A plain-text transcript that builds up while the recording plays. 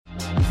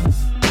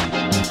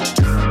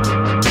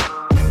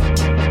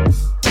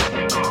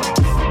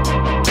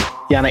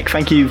Yanic,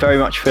 thank you very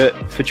much for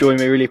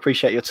joining me. Really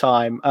appreciate your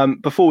time.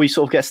 Before we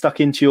sort of get stuck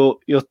into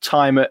your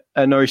time at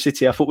Norwich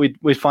City, I thought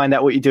we'd find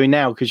out what you're doing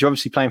now, because you're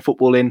obviously playing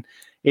football in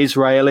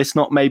Israel. It's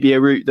not maybe a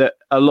route that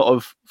a lot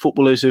of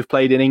footballers who've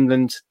played in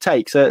England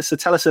take. So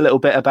tell us a little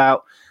bit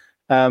about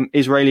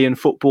Israeli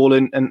football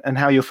and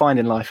how you're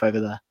finding life over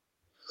there.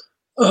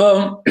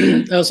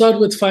 I'll start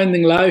with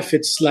finding life.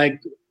 It's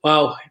like,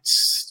 wow,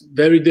 it's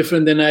very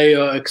different than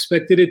I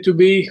expected it to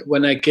be.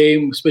 When I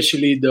came,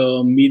 especially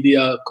the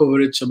media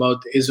coverage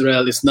about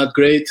Israel is not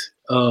great.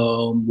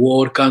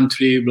 War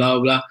country, blah,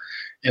 blah.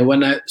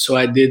 And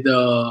I did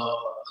a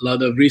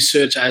lot of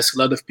research. I asked a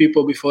lot of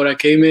people before I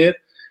came here.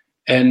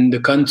 And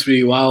the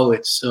country, wow,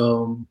 it's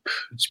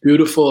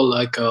beautiful.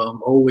 Like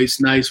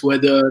always nice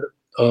weather,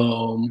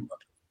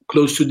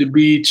 close to the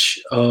beach,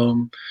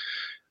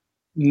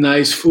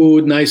 nice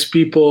food, nice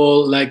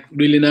people, like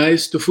really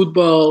nice. The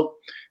football,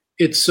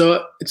 it's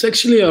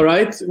actually all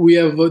right. We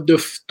have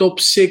the top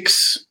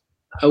 6,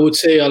 I would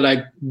say, are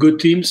like good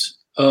teams.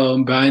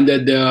 Behind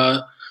that, they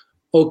are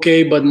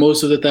okay, but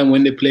most of the time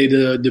when they play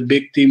the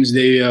big teams,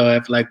 they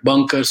have like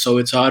bunkers, so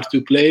it's hard to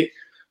play.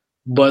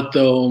 But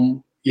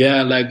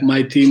yeah, like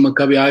my team,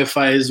 Maccabi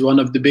Haifa, is one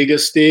of the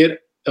biggest there.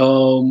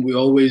 We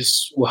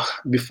always,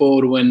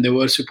 before when there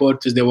were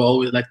supporters, there were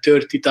always like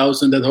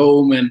 30,000 at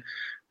home and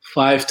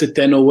 5 to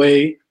 10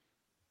 away.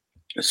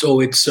 So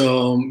it's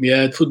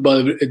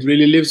football. It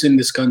really lives in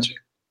this country.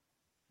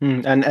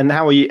 And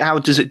how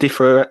does it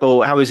differ,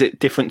 or how is it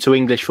different to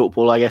English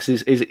football? I guess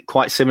is it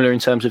quite similar in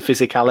terms of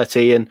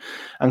physicality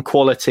and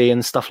quality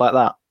and stuff like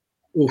that?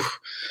 Oof.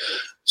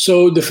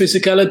 So the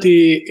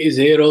physicality is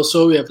here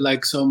also. We have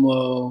like some,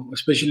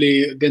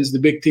 especially against the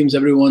big teams,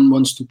 everyone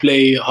wants to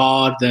play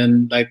hard,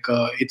 and like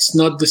it's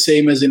not the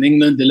same as in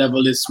England. The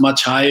level is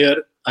much higher.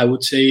 I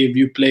would say if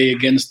you play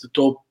against the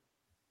top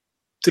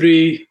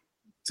 3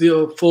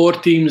 or 4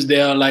 teams,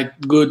 they are like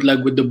good,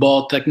 like with the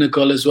ball,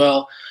 technical as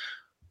well.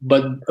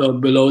 But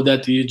below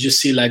that, you just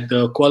see like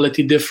the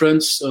quality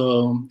difference.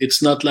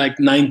 It's not like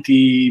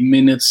 90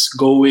 minutes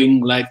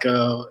going like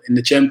in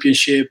the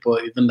Championship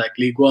or even like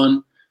League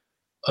One.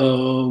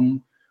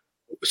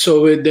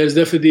 So there's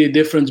definitely a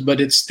difference, but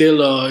it's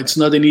still it's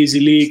not an easy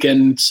league,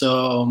 and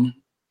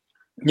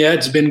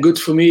it's been good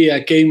for me.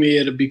 I came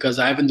here because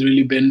I haven't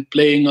really been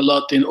playing a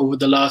lot over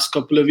the last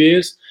couple of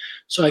years.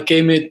 So I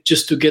came here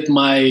just to get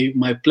my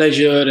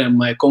pleasure and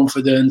my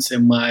confidence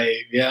and my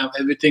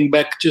everything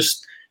back,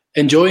 just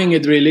enjoying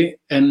it really.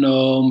 And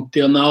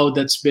till now,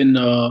 that's been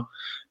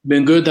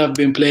good. I've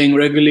been playing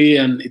regularly,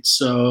 and it's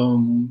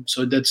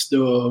so that's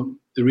the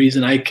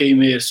reason I came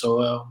here.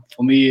 So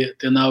for me,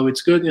 till now,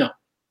 it's good.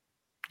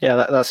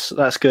 Yeah,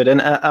 that's good.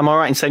 And am I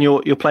right in saying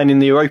you're playing in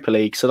the Europa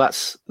League? So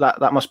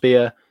that must be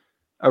a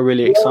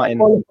really exciting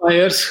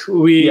qualifiers.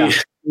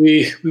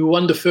 We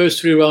won the first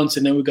 3 rounds,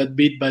 and then we got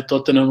beat by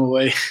Tottenham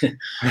away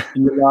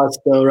in the last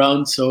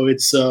round. So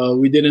it's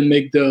we didn't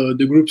make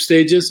the group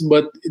stages,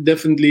 but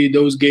definitely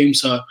those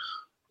games are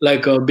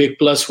like a big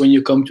plus when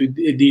you come to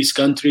these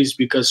countries,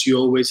 because you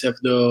always have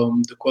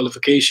the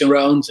qualification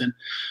rounds. And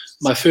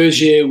my first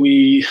year,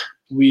 I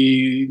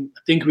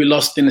think we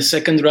lost in the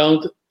second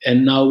round,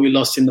 and now we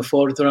lost in the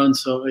 4th round.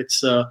 So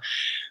it's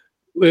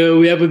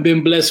we haven't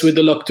been blessed with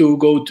the luck to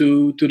go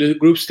to the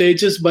group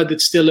stages, but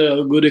it's still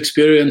a good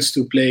experience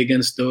to play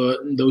against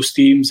those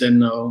teams.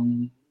 And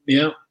I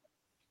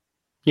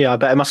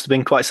bet it must have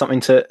been quite something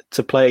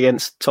to play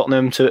against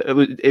Tottenham.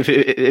 If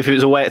it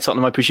was away at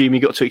Tottenham, I presume you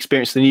got to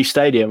experience the new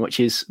stadium, which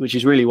is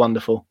really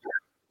wonderful.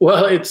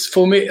 Well, it's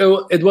for me.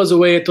 It was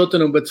away at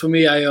Tottenham, but for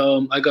me,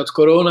 I got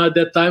Corona at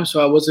that time, so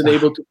I wasn't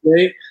able to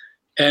play.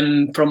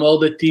 And from all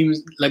the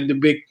teams, like the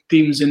big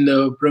teams in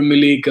the Premier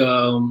League,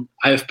 I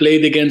have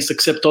played against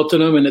except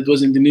Tottenham, and it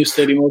was in the new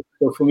stadium.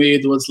 So for me,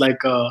 it was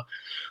like,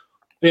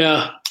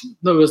 that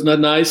was not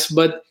nice.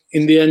 But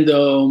in the end,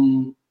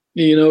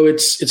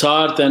 it's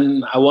hard,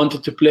 and I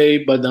wanted to play,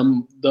 but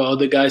the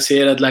other guys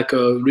here had like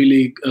a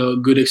really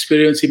good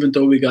experience, even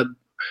though we got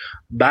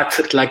backed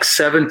at like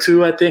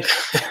 7-2, I think.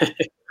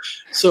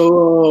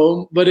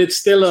 So, but it's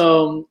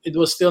still, it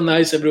was still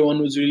nice. Everyone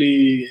was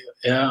really,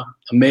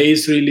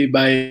 amazed really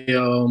by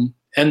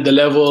and the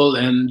level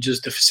and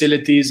just the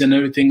facilities and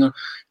everything.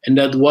 And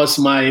that was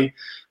my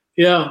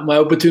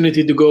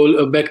opportunity to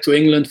go back to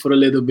England for a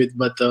little bit,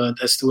 but it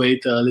has to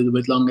wait a little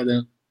bit longer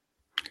then.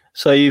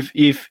 So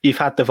you've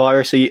had the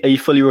virus. Are you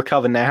fully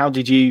recovered now?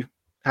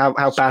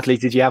 How badly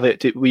did you have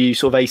it? Were you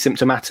sort of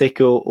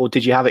asymptomatic, or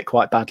did you have it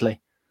quite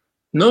badly?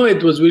 No,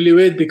 it was really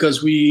weird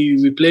because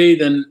we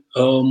played, and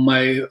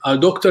our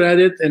doctor had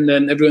it, and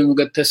then everyone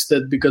got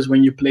tested, because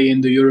when you play in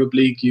the Europe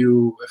League,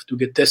 you have to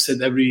get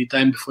tested every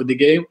time before the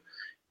game.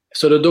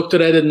 So the doctor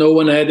had it, no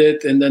one had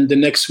it, and then the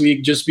next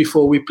week, just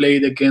before we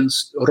played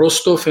against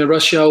Rostov in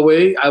Russia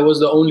away, I was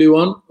the only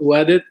one who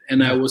had it,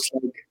 and I was,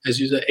 like, as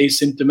you said,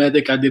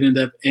 asymptomatic. I didn't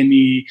have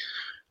any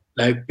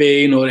like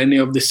pain or any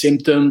of the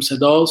symptoms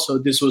at all. So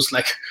this was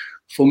like,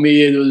 for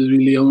me, it was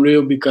really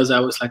unreal, because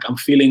I was like, I'm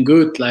feeling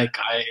good, like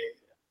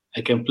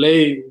I can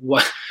play.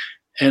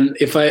 And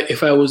if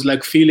I was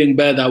like feeling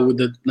bad, I would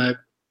have like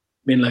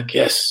been like,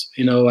 yes,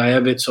 I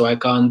have it, so I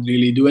can't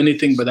really do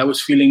anything. But I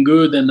was feeling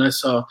good, and I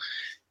saw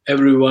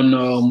everyone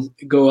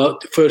go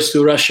out first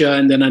to Russia,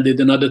 and then I did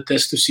another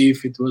test to see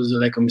if it was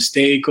like a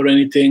mistake or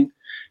anything.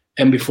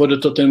 And before the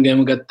Tottenham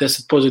game, I got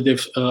tested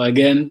positive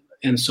again,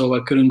 and so I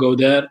couldn't go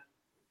there.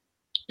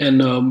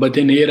 And but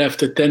in here,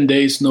 after 10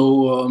 days,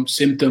 no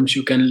symptoms,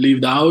 you can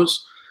leave the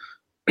house.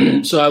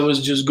 So I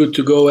was just good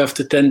to go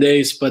after 10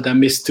 days, but I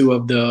missed 2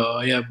 of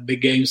the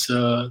big games.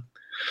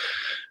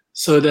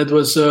 So that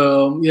was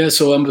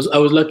So I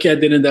was lucky I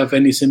didn't have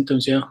any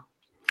symptoms. Yeah.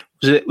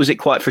 Was it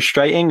quite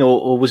frustrating,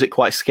 or was it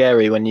quite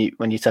scary when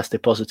you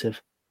tested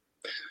positive?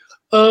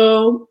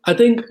 I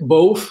think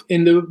both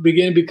in the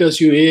beginning, because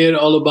you hear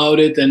all about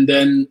it, and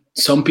then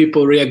some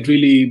people react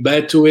really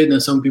bad to it,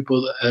 and some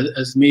people,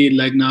 as me,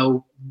 like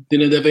now,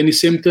 didn't have any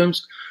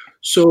symptoms.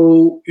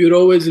 So you're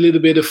always a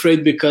little bit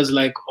afraid because,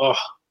 like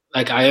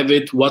I have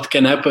it, what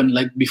can happen?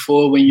 Like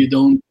before, when you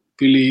don't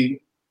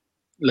really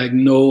like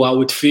know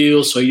how it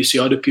feels, so you see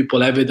other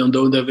people have it and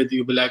don't have it,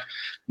 you'll be like,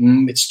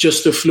 it's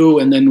just a flu.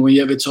 And then when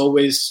you have it, it's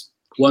always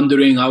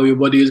wondering how your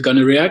body is going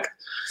to react.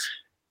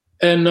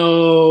 And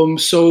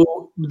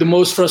so the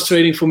most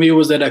frustrating for me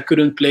was that I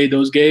couldn't play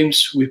those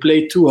games. We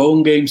played 2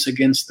 home games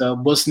against a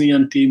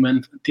Bosnian team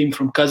and a team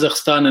from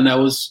Kazakhstan, and I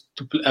was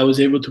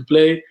able to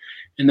play.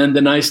 And then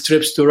the nice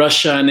trips to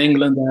Russia and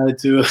England,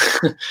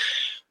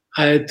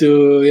 I had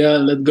to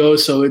let go.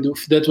 So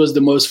that was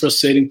the most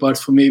frustrating part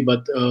for me.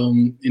 But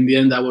in the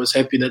end, I was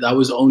happy that I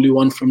was the only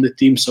one from the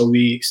team, so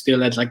we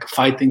still had like a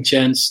fighting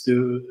chance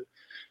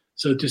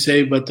so to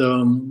say. But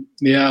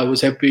I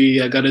was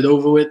happy I got it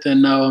over with,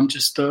 and now I'm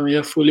just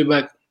fully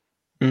back.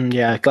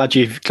 Glad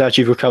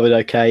you've recovered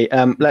okay.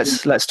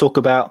 Let's talk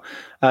about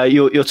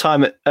your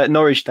time at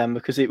Norwich then,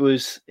 because it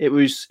was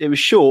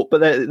short,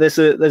 but there's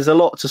a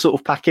lot to sort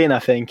of pack in, I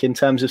think, in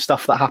terms of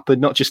stuff that happened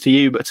not just to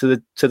you but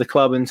to the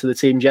club and to the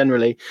team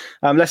generally.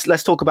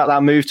 Let's talk about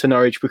that move to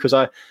Norwich, because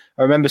I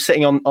remember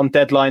sitting on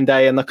deadline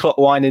day and the clock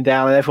winding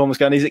down and everyone was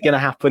going, is it going to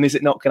happen? Is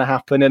it not going to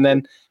happen? And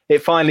then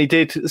it finally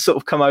did sort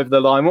of come over the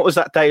line. What was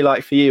that day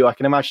like for you? I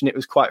can imagine it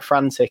was quite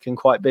frantic and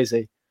quite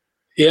busy.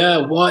 Yeah,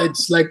 well,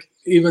 it's like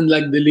even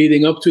like the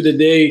leading up to the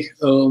day.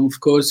 Of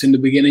course, in the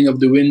beginning of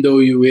the window,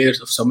 you hear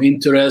of some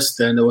interest,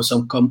 and there was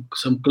some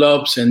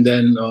clubs, and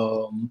then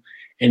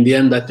in the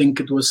end, I think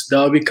it was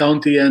Derby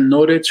County and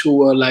Norwich who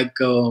were like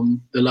the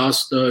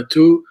last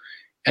 2,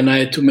 and I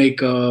had to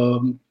make a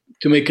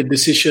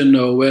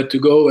decision where to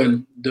go.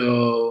 And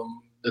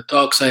the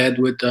talks I had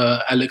with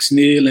Alex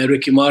Neil and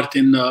Ricky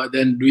Martin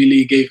then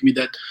really gave me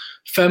that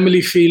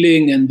family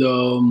feeling, and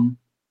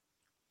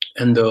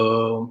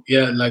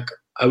like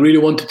I really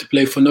wanted to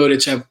play for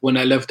Norwich when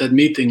I left that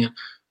meeting. And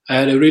I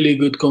had a really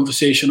good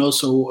conversation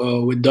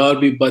also with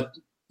Derby, but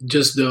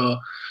just the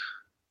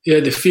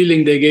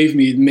feeling they gave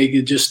me, it made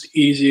it just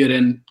easier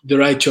and the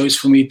right choice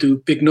for me to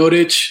pick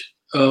Norwich.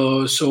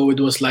 So it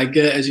was like,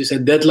 as you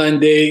said, deadline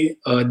day,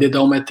 did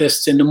all my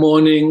tests in the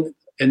morning,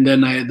 and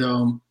then I had,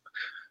 I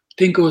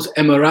think it was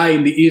MRI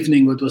in the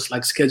evening, but it was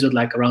like scheduled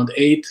like around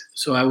 8.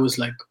 So I was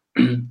like,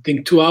 I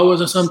think 2 hours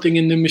or something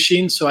in the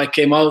machine. So I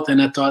came out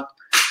and I thought,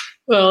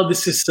 well,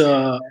 this is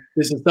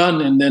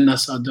done. And then I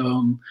saw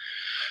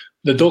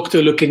the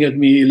doctor looking at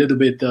me a little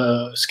bit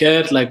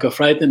scared, like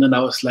frightened, and I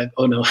was like,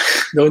 oh no,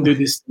 don't do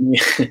this to me.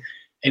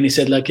 And he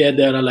said, like, yeah,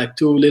 there are like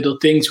 2 little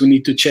things we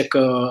need to check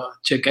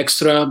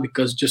extra,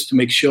 because just to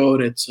make sure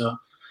it's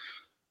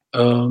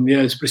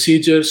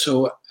procedure.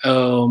 So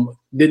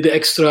did the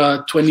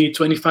extra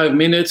 20-25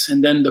 minutes,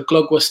 and then the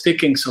clock was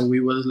ticking. So we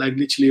were like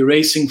literally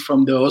racing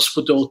from the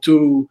hospital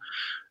to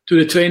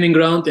the training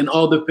ground, and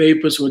all the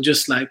papers were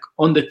just like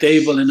on the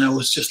table, and I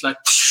was just like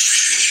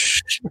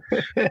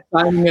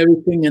signing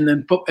everything, and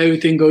then pop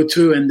everything go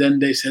through, and then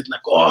they said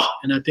like, oh,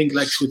 and I think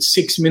like with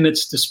 6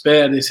 minutes to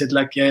spare, they said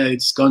like, yeah,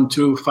 it's gone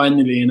through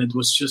finally, and it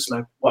was just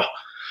like, wow.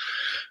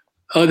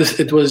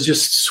 It was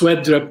just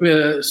sweat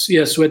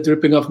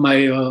dripping off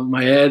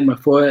my head, my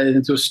forehead, and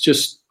it was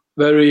just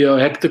very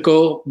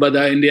hectical. But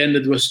in the end,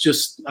 it was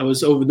just, I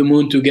was over the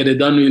moon to get it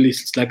done. Really,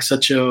 it's like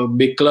such a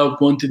big club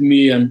wanted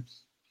me, and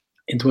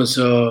it was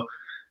a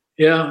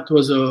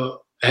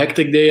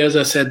hectic day, as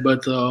I said.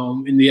 But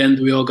in the end,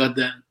 we all got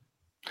there.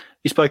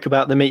 You spoke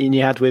about the meeting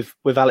you had with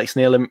Alex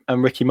Neil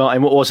and Ricky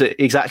Martin. What was it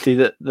exactly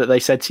that they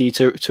said to you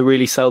to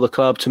really sell the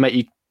club, to make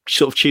you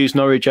sort of choose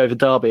Norwich over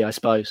Derby, I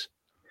suppose?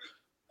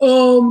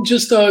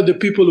 Just the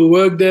people who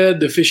work there,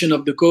 the vision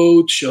of the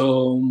coach.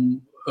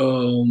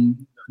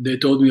 They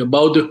told me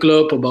about the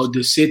club, about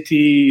the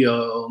city,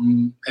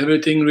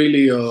 everything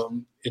really. I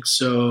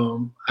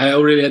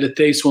already had a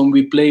taste when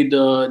we played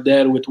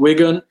there with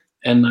Wigan,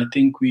 and I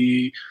think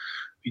we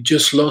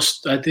just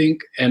lost, I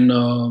think. And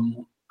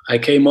I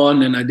came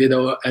on and I did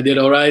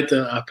all right.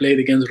 I played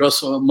against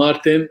Russell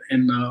Martin,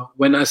 and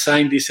when I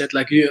signed, he said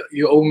like,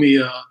 you owe me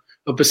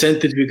a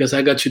percentage because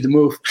I got you the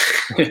move.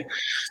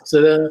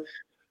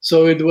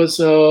 So it was,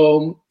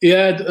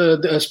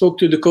 I spoke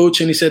to the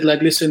coach, and he said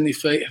like, listen,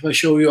 if I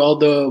show you all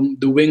the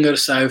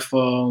wingers I've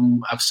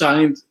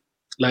signed,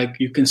 like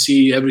you can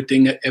see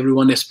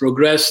everyone has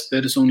progressed.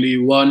 There is only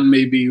one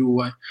maybe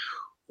who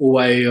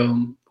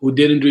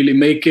didn't really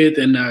make it,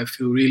 and I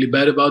feel really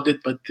bad about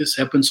it. But this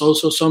happens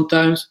also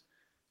sometimes.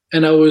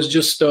 And I was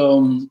just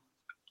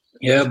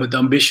but the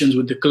ambitions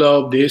with the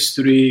club, the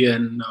history,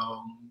 and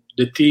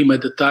the team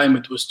at the time,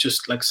 it was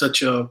just like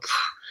such a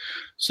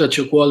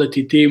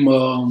quality team,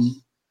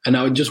 and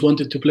I just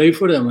wanted to play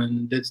for them,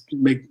 and that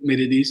made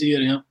it easier.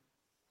 Yeah.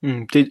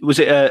 Was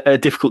it a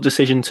difficult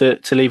decision to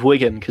leave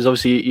Wigan? Because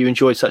obviously you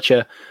enjoyed such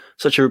a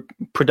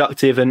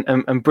productive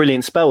and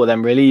brilliant spell with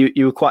them. Really,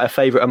 you were quite a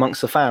favourite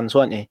amongst the fans,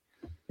 weren't you?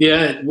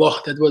 Yeah,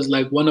 that was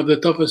like one of the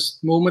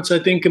toughest moments I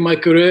think in my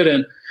career,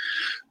 and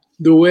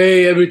the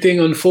way everything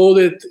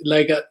unfolded,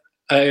 like it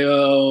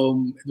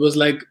was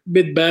like a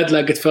bit bad.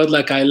 Like it felt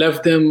like I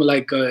left them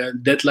like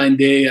deadline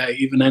day. I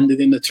even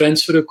handed in a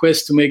transfer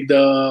request to make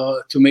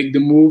the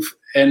move,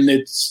 and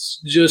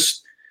it's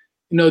just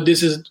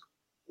this is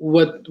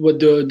what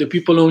the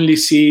people only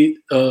see.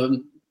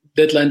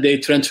 Deadline day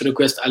transfer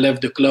request. I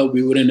left the club.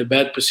 We were in a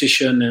bad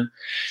position, and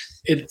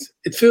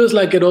it feels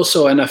like it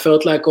also. And I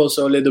felt like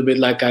also a little bit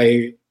like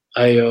I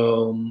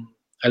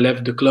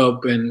left the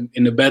club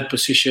in a bad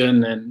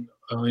position, and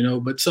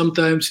but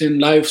sometimes in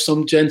life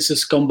some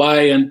chances come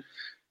by, and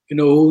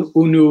who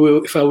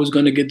knew if I was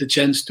going to get the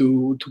chance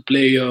to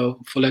play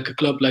for like a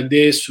club like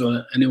this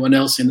or anyone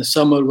else in the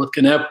summer, what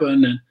can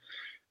happen. And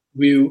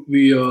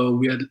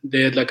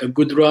they had like a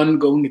good run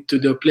going to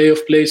the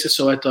playoff places,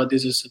 so I thought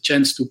this is a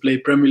chance to play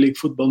Premier League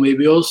football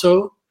maybe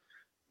also.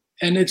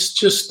 And it's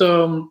just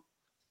I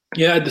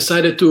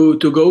decided to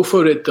go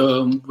for it,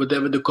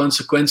 whatever the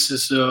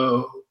consequences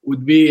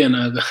would be, and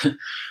I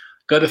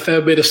got a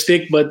fair bit of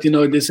stick, but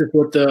this is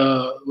what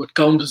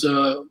comes.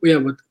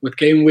 What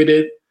came with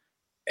it,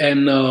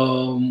 and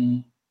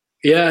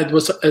it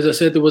was, as I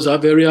said, it was a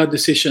very hard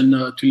decision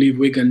to leave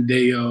Wigan.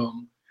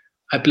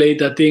 I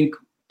played, I think,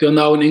 till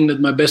now in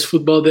England my best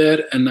football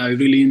there, and I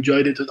really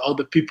enjoyed it with all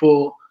the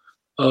people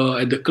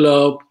at the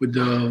club, with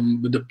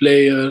the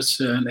players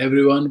and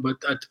everyone.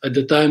 But at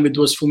the time, it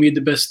was for me the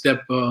best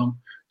step to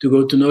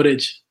go to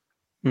Norwich.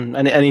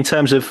 And in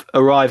terms of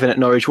arriving at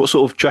Norwich, what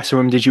sort of dressing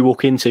room did you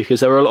walk into?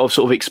 Because there were a lot of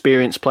sort of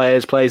experienced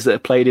players that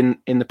have played in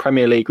the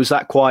Premier League. Was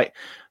that quite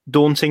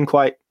daunting,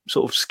 quite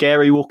sort of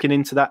scary walking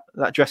into that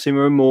dressing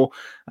room, or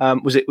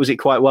was it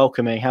quite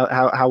welcoming?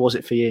 How was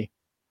it for you?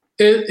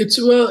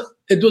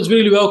 It was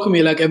really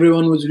welcoming. Like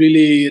everyone was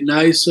really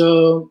nice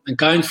and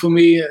kind for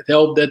me. It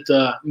helped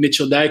that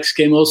Mitchell Dykes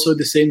came also at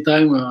the same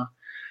time,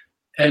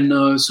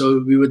 and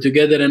so we were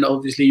together. And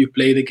obviously, you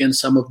played against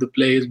some of the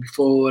players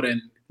before,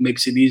 and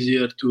makes it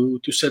easier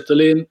to settle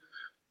in.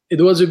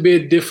 It was a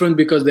bit different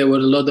because there were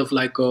a lot of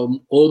like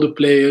older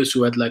players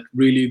who had like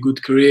really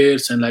good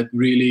careers and like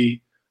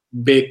really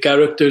big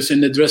characters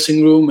in the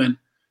dressing room, and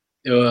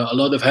a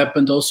lot of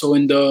happened also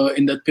in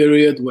that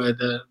period where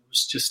there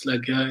was just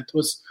like it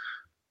was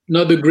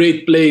not a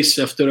great place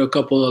after a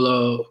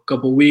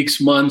couple weeks,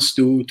 months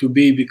to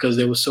be, because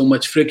there was so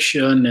much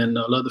friction and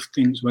a lot of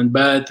things went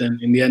bad,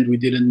 and in the end we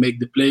didn't make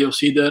the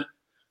playoffs either.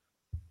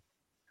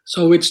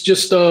 So it's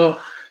just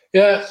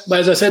but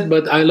as I said,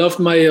 but I loved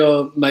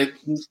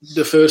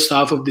the first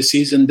half of the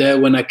season there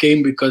when I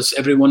came, because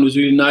everyone was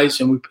really nice,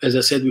 and as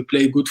I said, we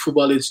played good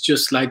football. It's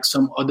just like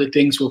some other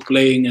things were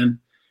playing, and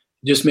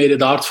just made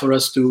it hard for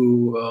us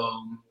to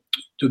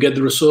get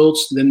the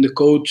results. Then the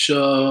coach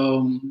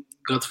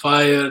got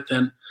fired,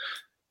 and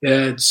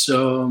it's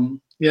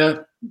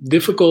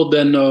difficult.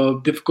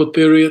 Then difficult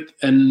period,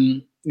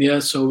 and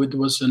so it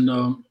was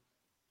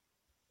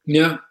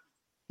it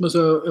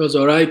was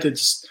all right.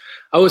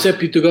 I was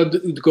happy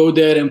to go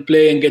there and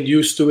play and get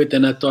used to it,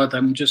 and I thought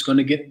I'm just going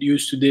to get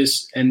used to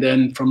this, and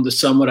then from the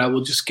summer I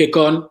will just kick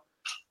on,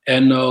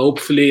 and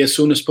hopefully as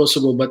soon as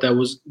possible. But I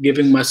was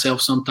giving myself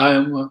some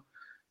time,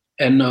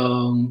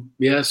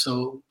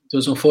 so it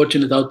was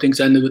unfortunate how things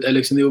ended with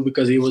Alex Neil,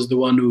 because he was the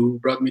one who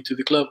brought me to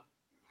the club.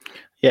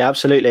 Yeah,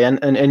 absolutely.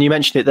 And you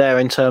mentioned it there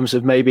in terms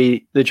of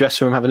maybe the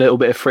dressing room having a little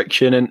bit of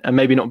friction and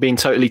maybe not being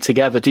totally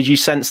together. Did you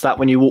sense that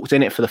when you walked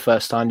in it for the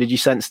first time? Did you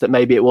sense that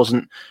maybe it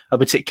wasn't a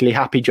particularly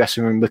happy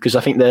dressing room? Because I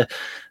think the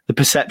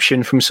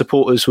perception from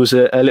supporters was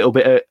a little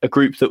bit a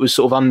group that was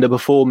sort of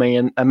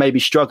underperforming and maybe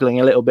struggling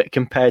a little bit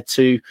compared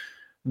to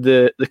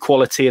the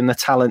quality and the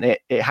talent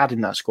it had in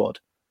that squad.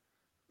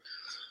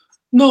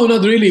 No,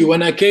 not really.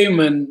 When I came,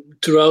 and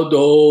throughout the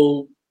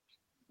whole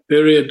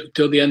period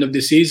till the end of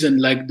the season,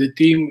 like the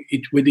team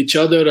with each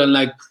other and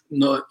like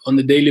on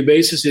a daily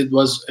basis, it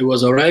was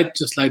all right,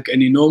 just like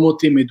any normal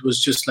team. It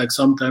was just like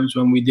sometimes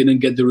when we didn't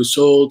get the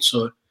results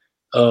or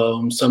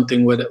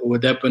something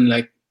would happen,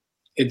 like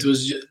it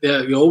was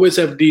you always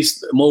have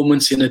these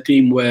moments in a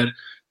team where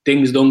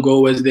things don't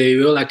go as they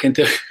will. I can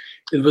tell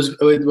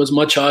it was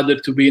much harder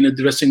to be in a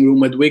dressing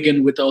room at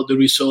Wigan with all the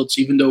results,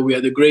 even though we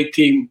had a great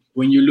team.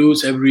 When you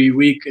lose every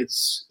week,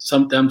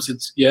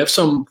 sometimes you have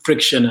some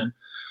friction, and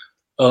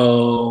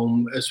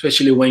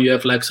especially when you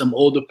have like some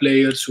older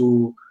players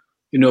who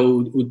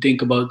would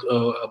think about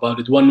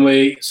it one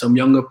way, some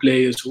younger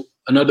players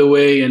another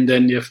way, and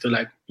then you have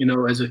to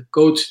as a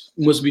coach,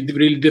 it must be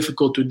really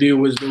difficult to deal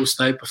with those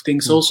type of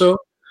things also.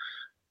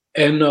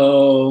 And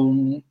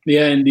in the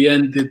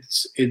end,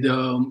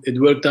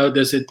 it worked out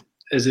as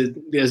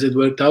it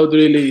worked out.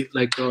 Really,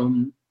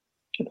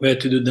 we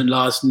had to do the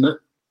last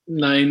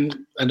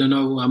 9, I don't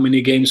know how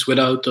many games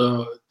without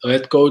a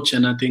head coach,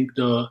 and I think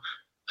the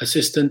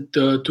assistant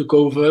took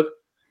over.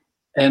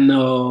 And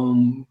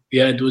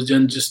it was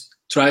then just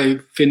try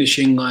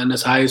finishing on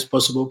as high as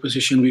possible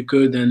position we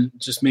could, and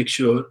just make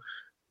sure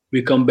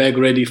we come back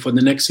ready for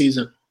the next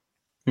season.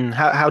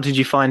 How did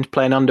you find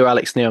playing under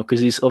Alex Neil?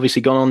 Because he's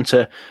obviously gone on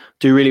to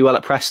do really well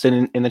at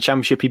Preston in the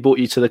Championship. He brought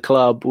you to the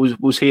club.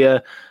 Was he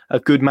a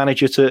good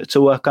manager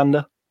to work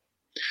under?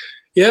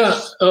 Yeah,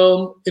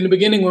 in the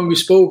beginning when we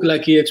spoke,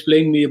 he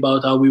explained me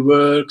about how he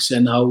works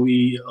and how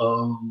we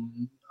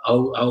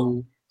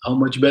how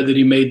much better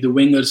he made the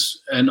wingers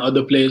and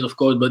other players, of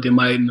course, but in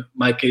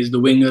my case, the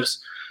wingers.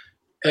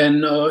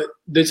 And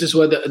this is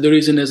what the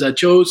reason is I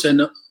chose.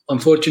 And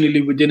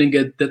unfortunately, we didn't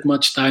get that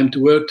much time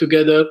to work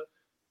together.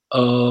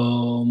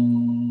 But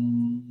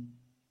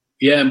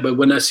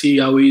when I see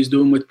how he's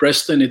doing with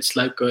Preston, it's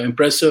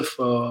impressive.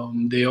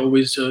 They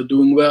always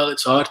doing well.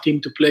 It's a hard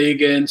team to play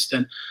against,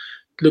 and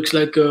it looks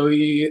like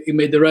he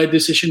made the right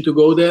decision to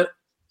go there.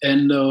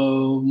 And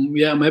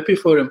I'm happy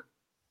for him.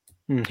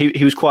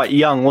 He was quite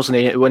young, wasn't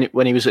he,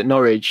 when he was at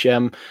Norwich?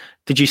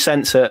 Did you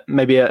sense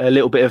maybe a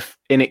little bit of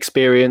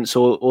inexperience,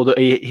 or that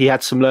he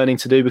had some learning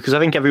to do? Because I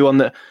think everyone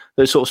that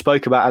sort of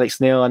spoke about Alex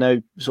Neil, I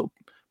know sort of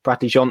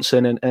Bradley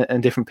Johnson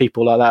and different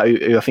people like that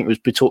who I think was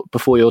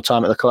before your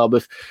time at the club,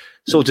 have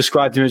sort of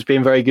described him as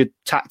being very good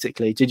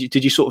tactically.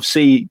 Did you sort of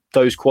see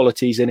those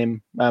qualities in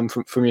him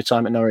from your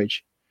time at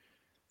Norwich?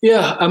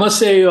 Yeah, I must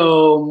say,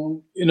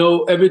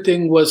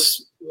 everything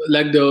was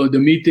the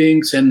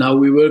meetings and how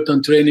we worked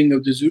on training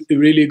was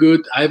really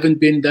good. I haven't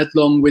been that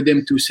long with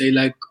him to say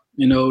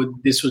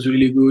this was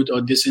really good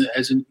or this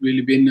hasn't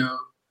really been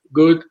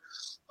good.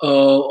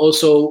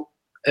 Also,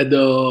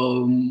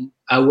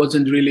 I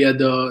wasn't really at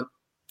the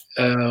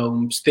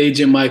stage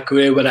in my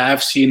career where I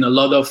have seen a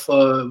lot of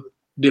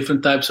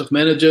different types of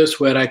managers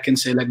where I can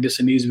say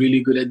listen, he's really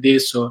good at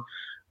this or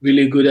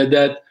really good at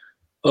that,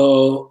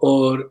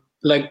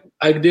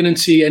 I didn't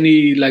see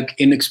any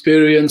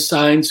inexperienced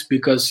signs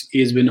because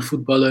he's been a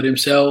footballer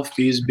himself.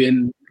 He's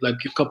been a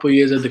couple of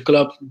years at the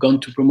club,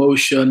 gone to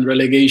promotion,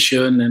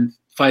 relegation, and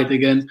fight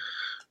again.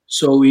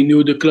 So he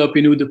knew the club,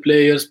 he knew the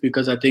players,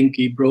 because I think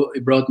he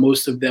brought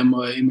most of them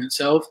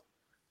himself.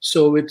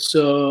 So it's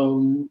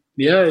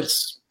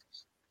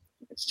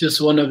it's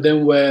just one of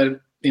them where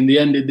in the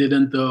end it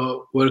didn't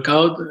work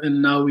out,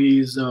 and now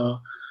he's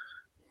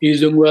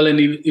doing well, and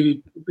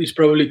he's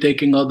probably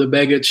taking all the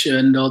baggage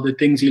and all the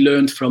things he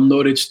learned from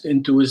Norwich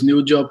into his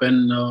new job,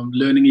 and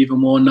learning even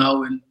more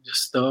now, and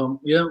just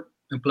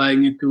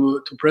applying it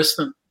to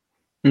Preston.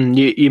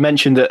 You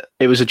mentioned that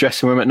it was a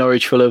dressing room at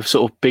Norwich full of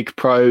sort of big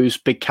pros,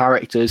 big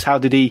characters. How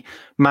did he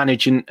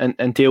manage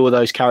and deal with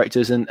those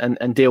characters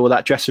and deal with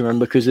that dressing room?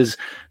 Because as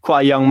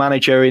quite a young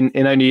manager in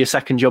only your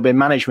second job in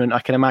management, I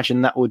can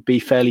imagine that would be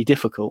fairly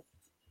difficult.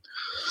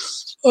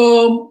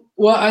 Well,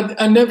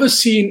 I never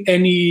seen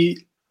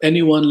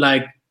anyone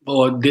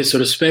or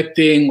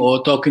disrespecting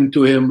or talking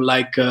to him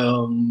like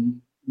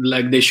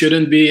they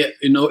shouldn't be.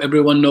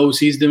 Everyone knows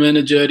he's the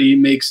manager. He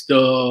makes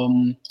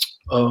the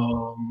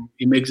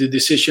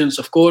decisions.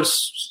 Of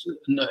course,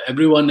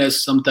 everyone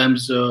has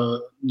sometimes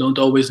don't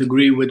always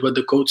agree with what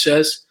the coach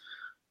says.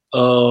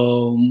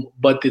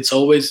 But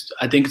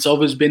I think it's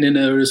always been in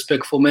a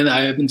respectful manner.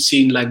 I haven't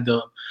seen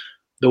the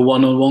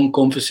one-on-one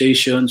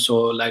conversations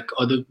or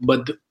other,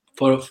 but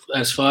for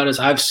as far as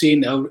I've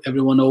seen,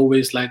 everyone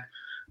always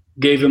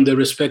gave him the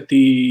respect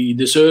he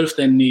deserved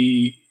and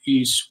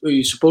he's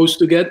supposed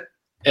to get.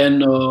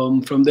 And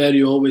from there,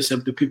 you always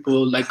have the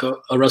people like a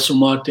Russell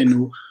Martin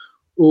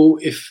who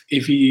if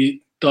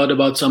he thought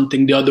about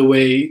something the other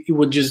way, he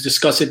would just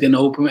discuss it in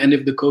open. And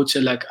if the coach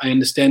said I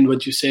understand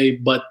what you say,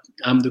 but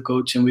I'm the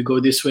coach and we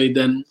go this way,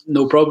 then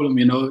no problem,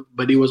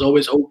 But he was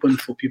always open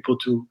for people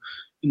to,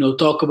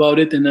 talk about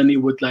it, and then he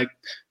would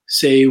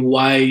say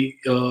why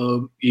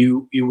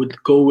you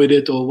would go with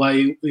it or why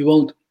you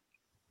won't.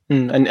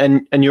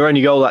 And your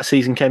only goal that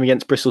season came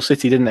against Bristol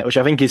City, didn't it? Which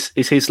I think is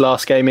his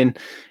last game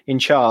in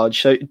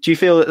charge. So do you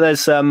feel that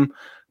there's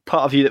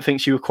part of you that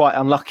thinks you were quite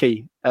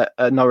unlucky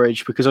at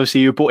Norwich, because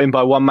obviously you were brought in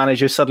by one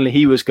manager, suddenly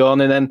he was gone,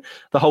 and then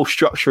the whole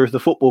structure of the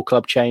football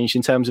club changed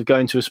in terms of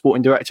going to a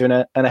sporting director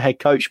and a head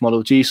coach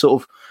model? Do you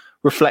sort of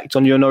reflect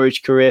on your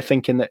Norwich career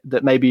thinking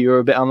that maybe you were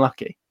a bit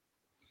unlucky?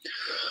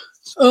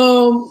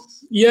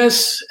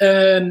 Yes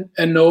and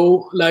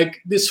no.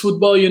 This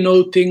football,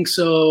 things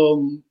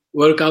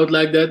work out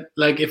like that.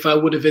 If I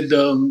would have hit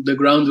the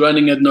ground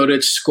running at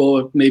Norwich,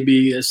 scored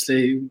maybe let's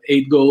say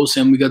 8 goals,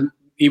 and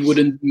he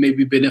wouldn't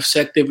maybe been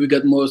effective. We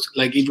got more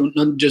even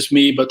not just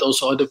me but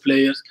also other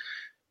players.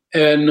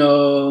 And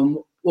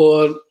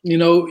or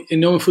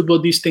in football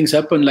these things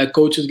happen, like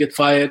coaches get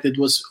fired. It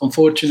was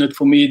unfortunate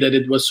for me that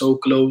it was so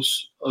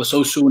close or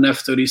so soon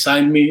after he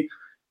signed me,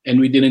 and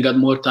we didn't get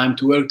more time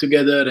to work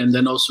together. And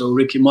then also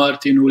Ricky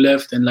Martin who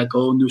left, and like a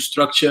whole new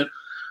structure.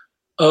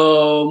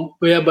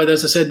 But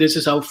as I said, this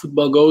is how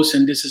football goes,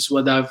 and this is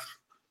what I've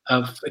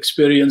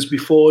experienced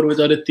before with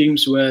other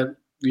teams, where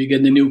you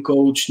get a new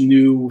coach,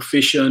 new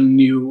vision,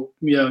 new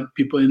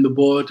people in the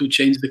board who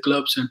change the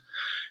clubs. And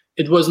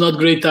it was not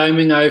great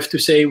timing, I have to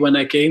say, when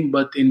I came.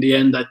 But in the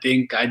end, I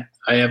think I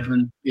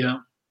haven't.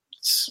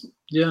 It's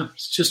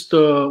just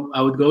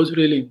how it goes,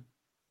 really.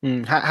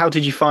 How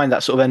did you find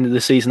that sort of end of the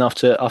season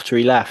after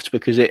he left?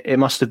 Because it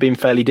must have been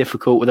fairly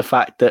difficult with the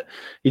fact that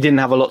you didn't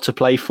have a lot to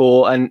play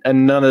for, and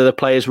none of the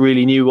players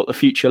really knew what the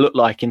future looked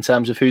like in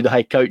terms of who the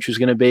head coach was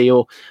going to be,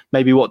 or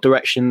maybe what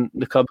direction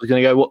the club was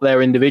going to go, what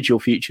their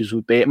individual futures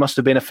would be. It must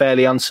have been a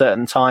fairly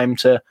uncertain time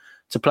to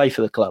play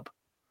for the club.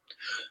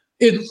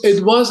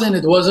 It was and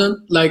it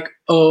wasn't. Like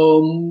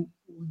when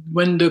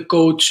the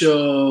coach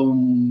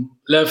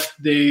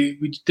left, they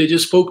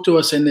just spoke to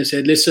us and they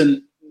said,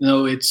 "Listen,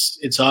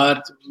 it's hard.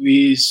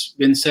 We've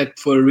been sacked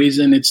for a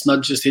reason. It's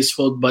not just his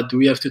fault, but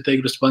we have to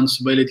take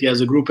responsibility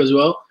as a group as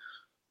well.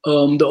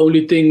 The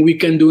only thing we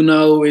can do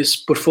now is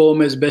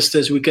perform as best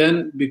as we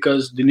can,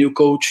 because the new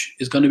coach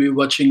is going to be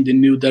watching, the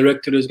new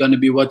director is going to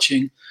be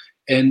watching,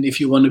 and if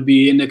you want to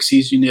be in next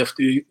season,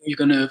 you're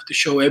going to have to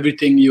show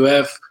everything you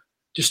have,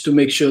 just to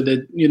make sure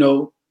that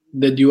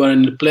that you are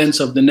in the plans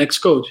of the next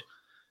coach."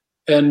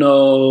 And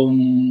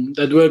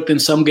that worked in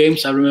some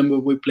games. I remember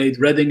we played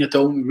Reading at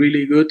home,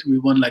 really good. We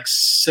won like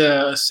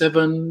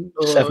 7-1,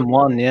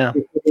 7-1,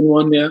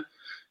 yeah.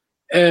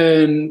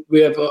 And we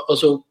have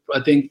also,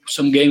 I think,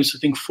 some games. I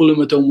think Fulham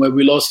at home where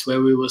we lost,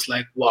 where we was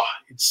like, wow,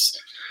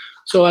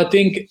 So I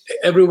think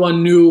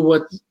everyone knew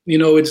what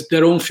it's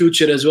their own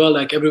future as well.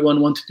 Like everyone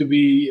wanted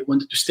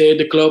to stay at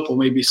the club, or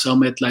maybe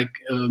some had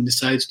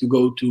decides to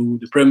go to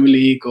the Premier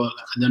League, or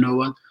I don't know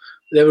what.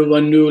 But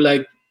everyone knew,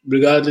 like,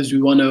 regardless, we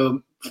want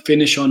to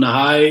finish on a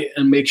high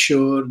and make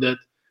sure that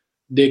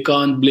they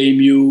can't blame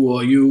you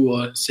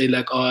or say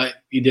like, oh,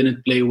 he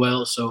didn't play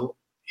well, so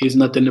he's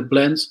not in the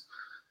plans.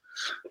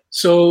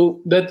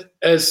 So that,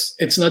 as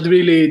it's not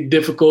really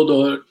difficult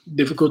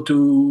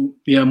to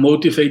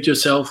motivate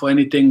yourself or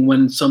anything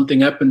when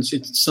something happens.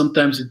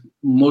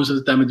 Most of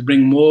the time it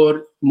brings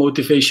more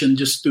motivation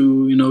just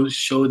to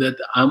show that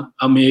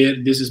I'm here.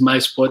 This is my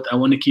spot. I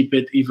want to keep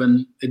it,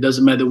 even it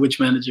doesn't matter which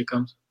manager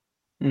comes.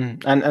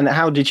 And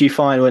how did you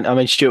find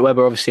when Stuart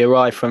Webber obviously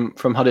arrived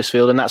from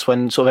Huddersfield, and that's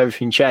when sort of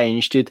everything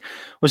changed?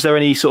 Was there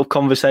any sort of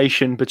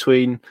conversation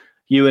between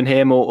you and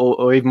him,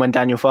 or even when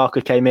Daniel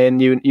Farke came in,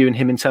 you and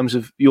him, in terms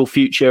of your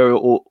future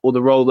or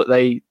the role that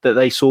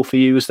they saw for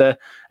you? Was there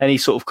any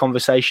sort of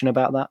conversation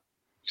about that?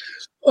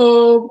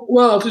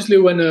 Well, obviously,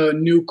 when a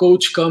new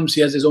coach comes,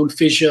 he has his own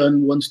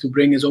vision, wants to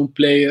bring his own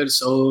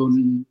players,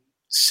 own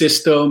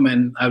system.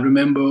 And I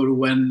remember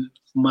when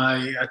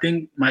I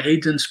think my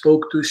agent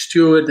spoke to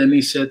Stuart, and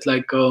he said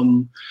like,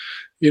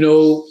 this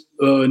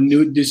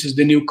is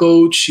the new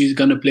coach. He's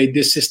gonna play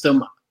this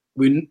system.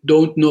 We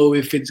don't know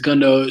if it's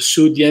gonna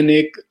suit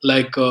Yanic.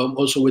 Like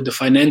also with the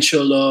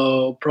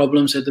financial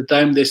problems at the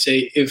time, they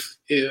say if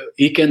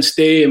he can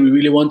stay, and we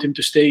really want him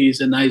to stay.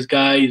 He's a nice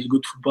guy. He's a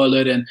good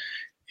footballer, and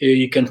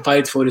he can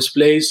fight for his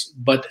place.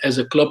 But as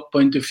a club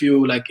point of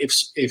view, like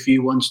if he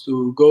wants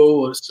to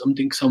go or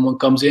someone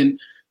comes in,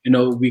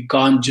 we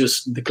can't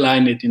just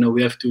decline it.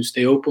 We have to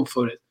stay open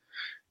for it.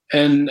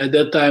 And at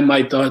that time,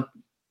 I thought,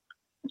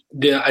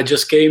 I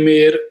just came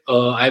here.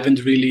 I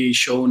haven't really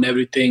shown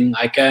everything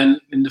I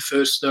can in the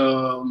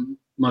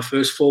my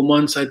first 4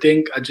 months. I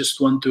think I just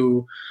want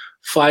to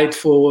fight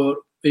for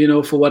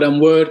what I'm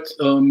worth.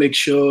 Make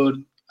sure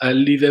I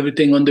leave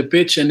everything on the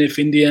pitch. And if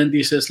in the end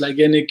he says like,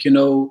 Yanic,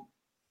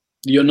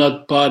 you're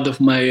not part of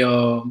my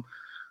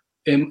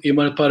you're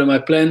not part of my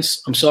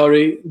plans, I'm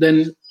sorry.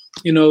 Then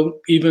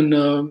even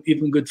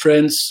good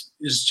friends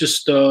is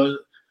just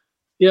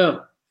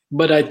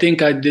But I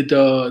think I did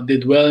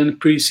well in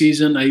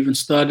pre-season. I even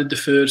started the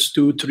first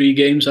 2-3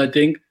 games, I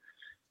think.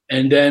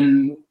 And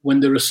then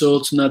when the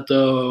results not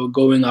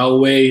going our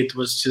way, it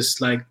was just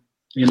like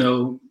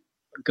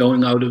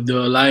going out of the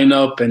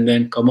lineup, and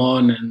then come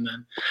on, and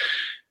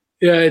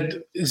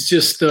it's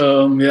just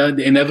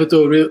the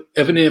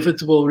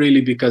inevitable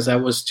really, because I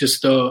was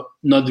just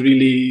not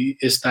really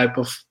his type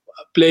of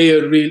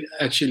player, really,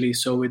 actually.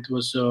 So it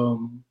was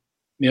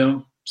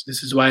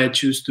this is why I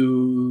choose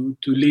to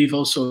leave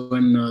also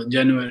in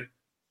January.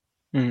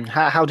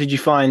 How did you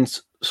find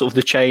sort of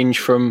the change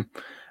from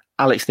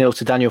Alex Neil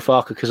to Daniel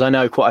Farke? Because I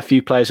know quite a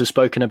few players have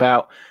spoken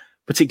about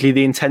particularly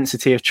the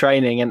intensity of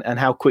training and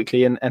how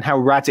quickly and how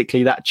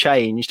radically that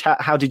changed.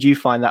 How did you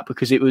find that?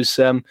 Because it was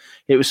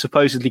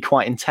supposedly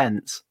quite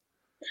intense.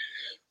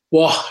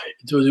 Well,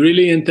 it was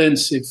really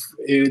intense.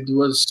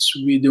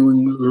 We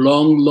doing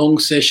long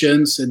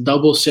sessions and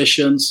double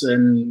sessions,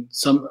 and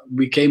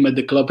we came at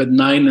the club at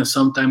 9 and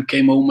sometimes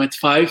came home at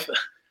 5,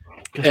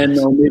 and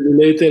maybe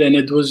later. And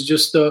it was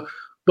just,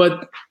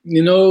 but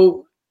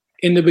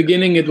in the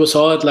beginning, it was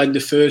hard, like the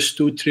first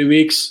 2-3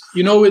 weeks.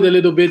 You know it a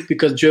little bit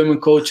because German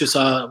coaches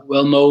are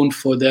well known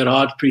for their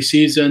hard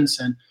pre-seasons.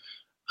 And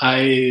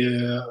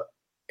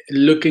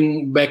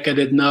looking back at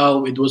it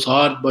now, it was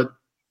hard, but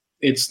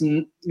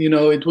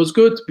it was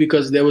good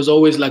because there was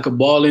always like a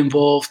ball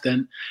involved,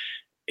 and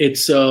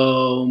it's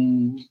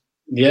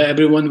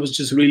everyone was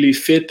just really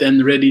fit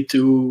and ready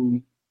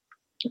to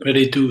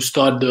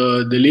start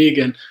the league.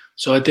 And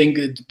so I think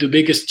the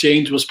biggest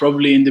change was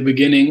probably in the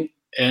beginning,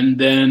 and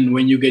then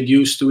when you get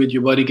used to it,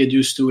 your body get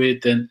used to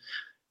it, and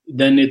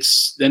then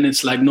it's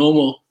like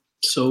normal.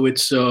 So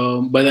it's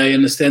but I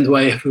understand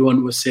why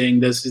everyone was saying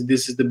this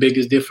is the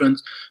biggest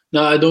difference.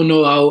 Now I don't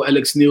know how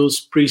Alex Neil's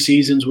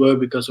pre-seasons were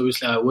because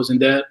obviously I wasn't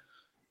there,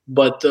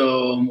 but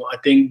I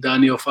think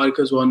Daniel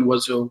Farkas one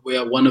was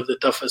one of the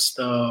toughest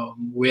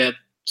we had,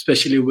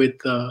 especially with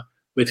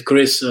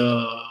Chris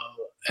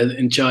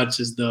in charge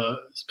as the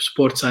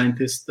sports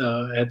scientist.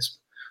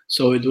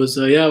 So it was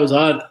it was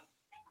hard.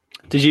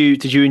 Did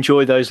you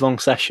enjoy those long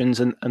sessions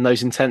and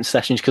those intense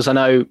sessions? Because I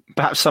know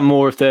perhaps some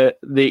more of the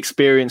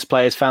experienced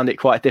players found it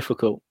quite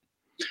difficult.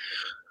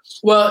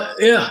 Well,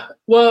 yeah.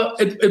 Well,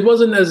 it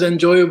wasn't as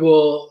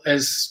enjoyable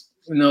as,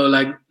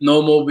 like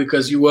normal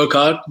because you work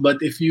hard.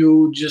 But if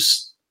you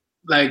just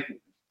like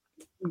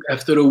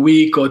after a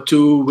week or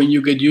two, when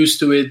you get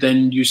used to it,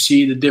 then you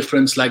see the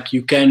difference. Like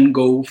you can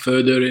go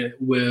further,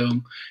 where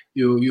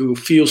you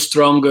feel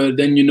stronger.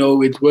 Then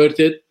it's worth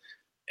it.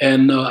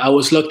 And I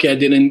was lucky I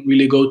didn't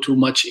really go through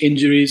much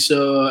injuries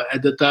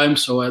at the time.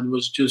 So I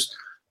was just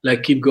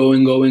like keep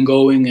going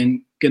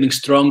and getting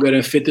stronger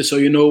and fitter. So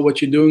you know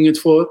what you're doing it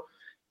for.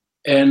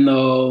 And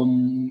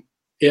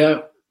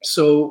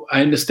so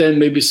I understand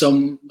maybe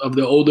some of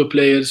the older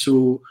players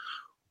who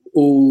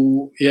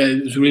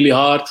it was really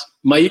hard.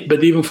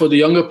 But even for the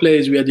younger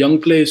players, we had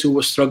young players who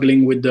were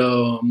struggling with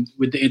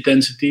the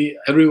intensity.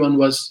 Everyone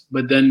was.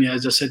 But then,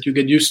 as I said, you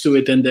get used to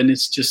it. And then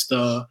it's just...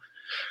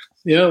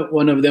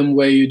 one of them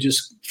where you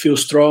just feel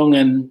strong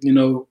and,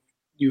 you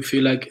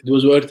feel like it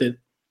was worth it.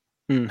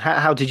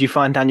 How did you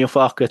find Daniel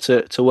Farke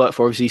to work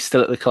for? Obviously, he's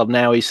still at the club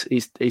now. He's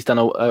done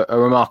a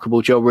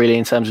remarkable job, really,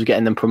 in terms of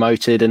getting them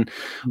promoted and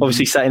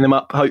obviously setting them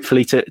up,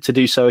 hopefully, to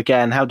do so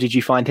again. How did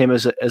you find him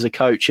as a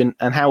coach,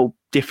 and how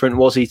different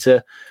was he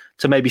to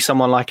maybe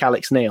someone like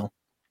Alex Neil?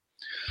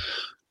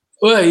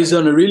 Well, he's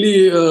done a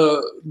really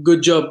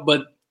good job,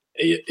 but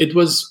it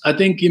was, I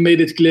think he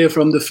made it clear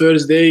from the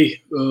first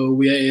day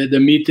we had a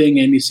meeting,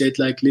 and he said,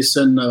 like,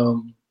 listen,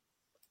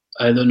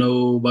 I don't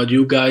know about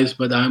you guys,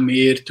 but I'm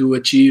here to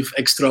achieve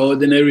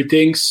extraordinary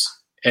things,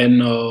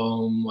 and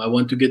I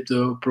want to get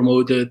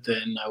promoted,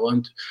 and I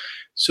want.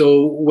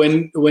 So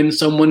when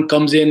someone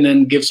comes in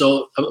and gives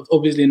all,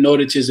 obviously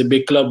Norwich is a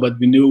big club, but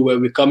we knew where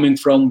we're coming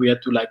from. We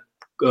had to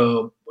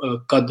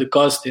cut the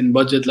cost in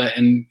budget,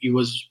 and he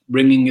was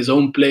bringing his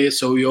own players,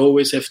 so you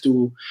always have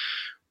to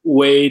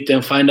wait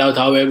and find out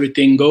how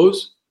everything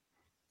goes.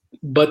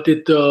 But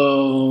it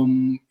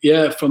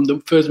from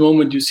the first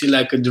moment you see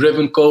like a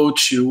driven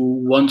coach who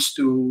wants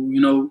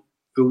to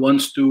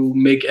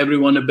make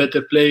everyone a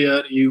better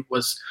player. He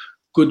was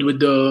good with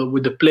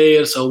the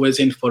players, always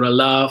in for a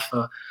laugh.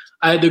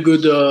 I had a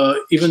good,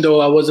 even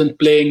though I wasn't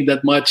playing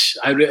that much,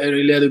 I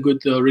really had a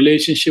good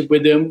relationship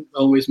with him.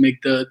 Always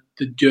make the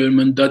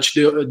German Dutch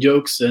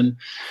jokes, and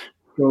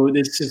so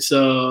this is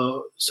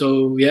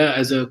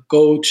as a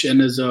coach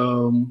and as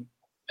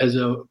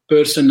a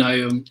person,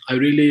 I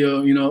really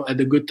had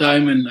a good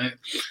time, and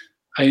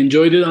I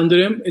enjoyed it under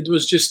him. It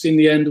was just in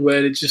the end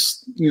where it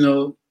just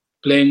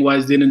playing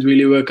wise didn't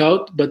really work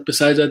out. But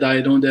besides that, I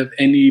don't have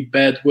any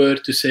bad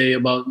word to say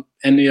about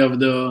any of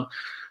the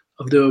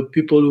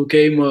people who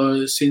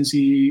came since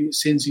he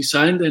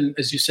signed. And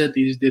as you said,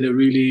 he did a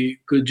really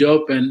good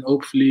job, and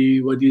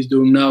hopefully what he's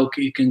doing now,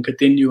 he can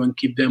continue and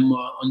keep them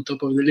on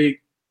top of the league.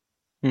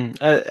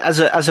 As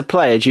a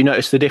player, do you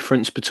notice the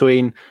difference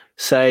between,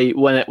 say,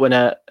 when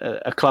a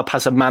club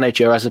has a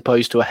manager as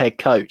opposed to a head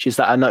coach? Is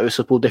that a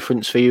noticeable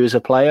difference for you as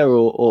a player,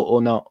 or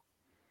not?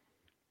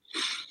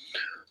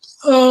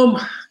 No,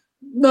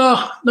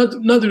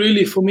 not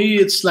really. For me,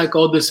 it's like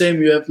all the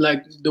same. You have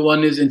like the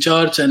one is in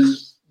charge, and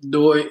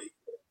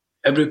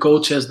every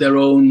coach has their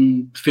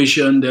own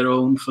vision, their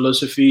own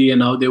philosophy,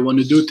 and how they want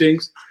to do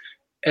things.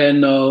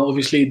 And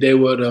obviously, they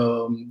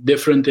were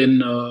different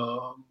in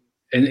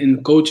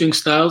coaching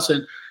styles,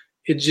 and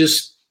it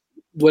just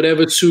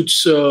whatever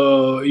suits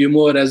you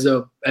more as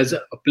a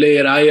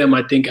player.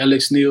 I think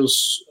Alex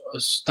Neil's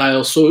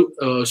style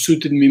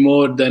suited me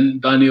more than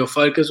Daniel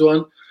Farke's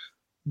one,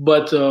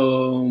 but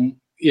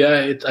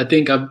I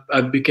think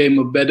I became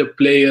a better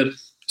player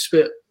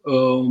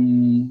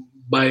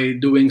by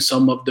doing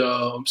some of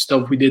the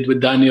stuff we did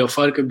with Daniel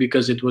Farke,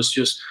 because it was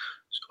just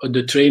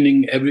the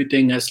training,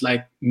 everything has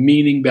like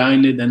meaning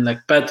behind it and like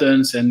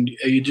patterns, and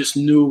you just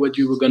knew what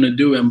you were going to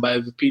do. And by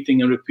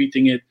repeating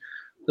it,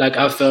 like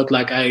I felt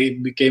like I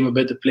became a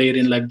better player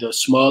in like the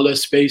smaller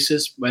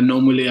spaces, when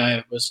normally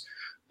I was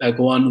like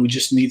one who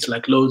just needs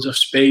like loads of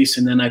space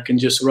and then I can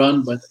just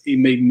run. But it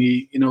made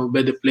me, a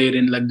better player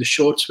in like the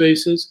short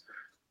spaces.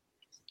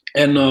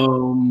 And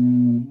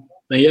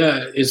but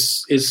yeah,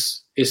 his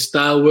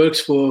style works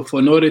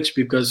for Norwich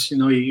because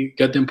he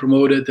got them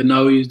promoted and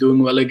now he's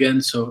doing well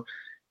again. So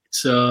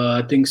it's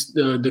I think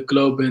the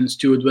club and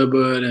Stuart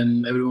Webber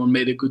and everyone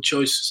made a good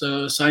choice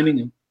signing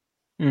him.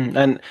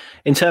 And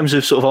in terms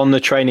of sort of on the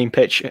training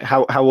pitch,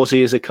 how was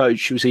he as a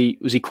coach? Was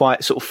he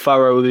quite sort of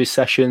thorough with his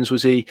sessions?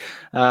 Was he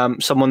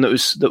someone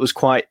that was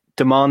quite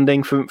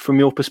demanding from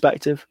your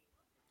perspective?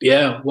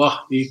 Yeah,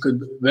 he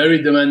could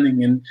very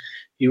demanding, and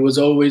he was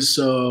always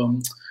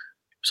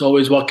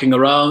walking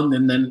around.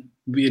 And then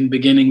in the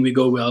beginning we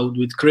go out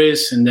with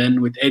Chris, and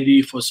then with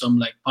Eddie for some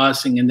like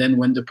passing, and then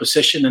when the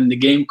possession and the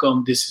game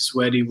come, this is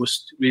where he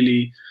was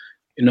really,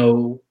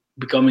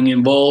 becoming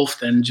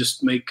involved and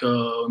just make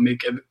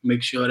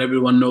sure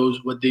everyone knows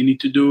what they need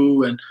to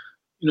do, and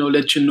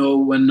let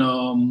when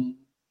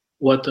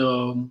what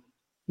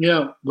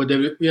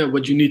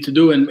you need to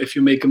do, and if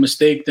you make a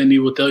mistake then he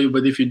will tell you,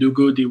 but if you do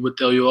good he will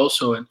tell you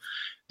also. And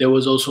there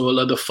was also a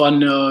lot of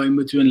fun in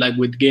between, like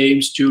with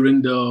games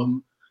during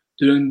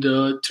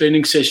the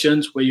training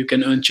sessions where you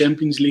can earn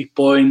Champions League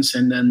points,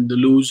 and then the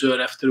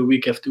loser after a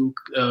week have to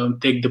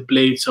take the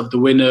plates of the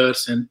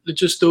winners, and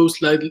just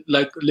those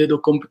like little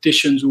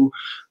competitions who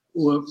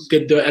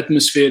get the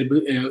atmosphere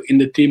in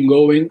the team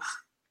going.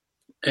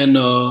 And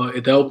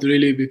it helped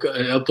really because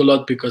it helped a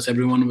lot because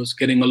everyone was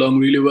getting along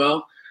really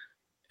well.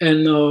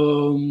 And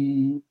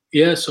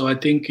so I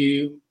think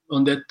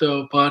on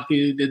that part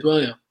he did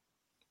well. Yeah.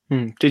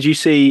 Did you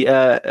see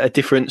a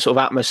different sort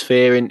of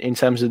atmosphere in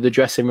terms of the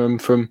dressing room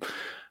from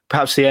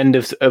perhaps the end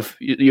of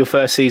your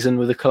first season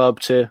with the club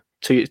to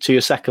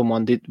your second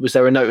one? Was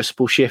there a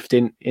noticeable shift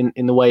in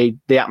the way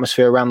the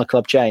atmosphere around the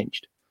club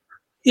changed?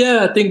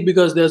 Yeah, I think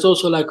because there's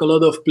also like a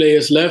lot of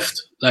players left,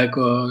 like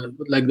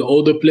the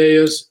older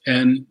players,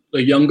 and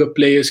the younger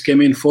players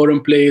came in,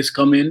 foreign players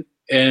come in,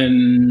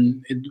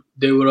 and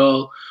they were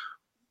all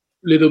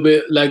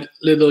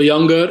little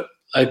younger,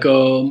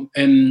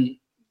 and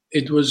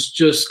it was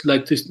just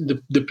like this,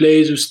 the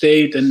players who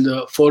stayed and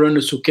the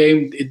foreigners who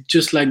came, it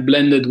just like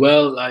blended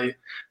well. I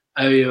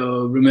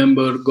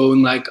remember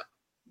going, like,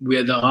 we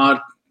had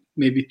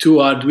maybe 2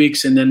 hard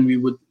weeks, and then we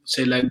would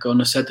say like on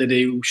a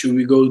Saturday, should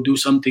we go do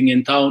something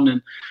in town?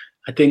 And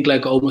I think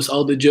like almost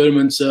all the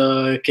Germans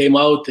came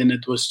out, and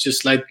it was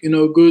just like,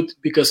 good,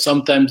 because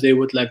sometimes they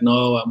would like,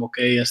 no, I'm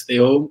okay, I stay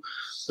home.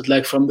 But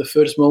like from the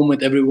first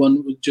moment,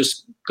 everyone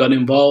just got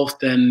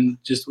involved and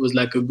just was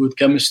like a good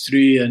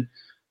chemistry. And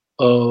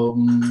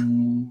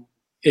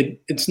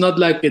it's not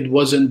like it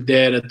wasn't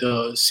there at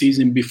the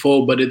season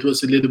before, but it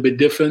was a little bit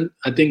different,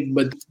 I think.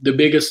 But the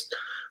biggest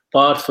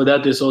part for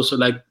that is also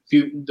like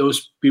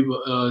those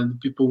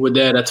people were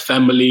there at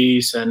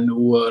families and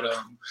who were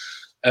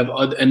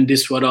and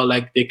this were all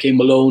like they came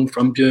alone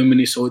from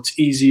Germany, so it's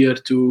easier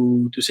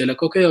to say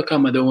like, okay, I'll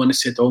come, I don't want to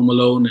sit home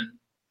alone.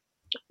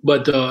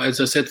 But as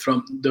I said,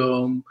 from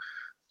the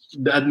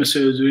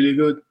atmosphere was really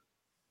good.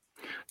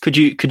 Could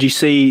you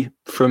see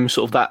from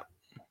sort of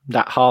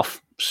that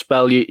half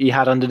spell you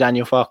had under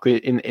Daniel Farke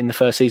in the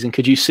first season,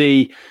 could you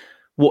see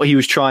what he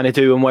was trying to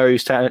do and where he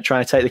was trying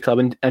to take the club?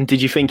 And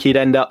did you think he'd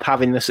end up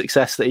having the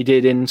success that he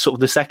did in sort of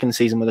the second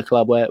season with the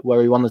club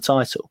where he won the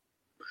title?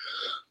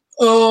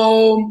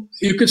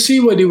 You could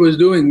see what he was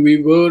doing.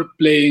 We were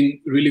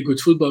playing really good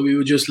football. We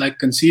were just like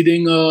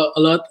conceding a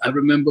lot. I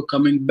remember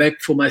coming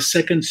back for my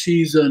second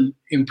season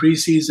in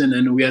pre-season,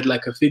 and we had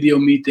like a video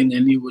meeting,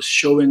 and he was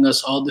showing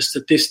us all the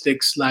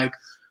statistics, like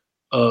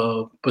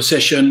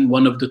possession,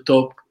 one of the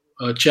top,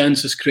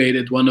 chances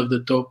created, one of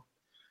the top,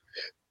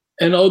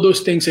 and all those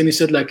things. And he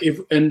said like,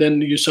 and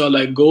then you saw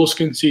like goals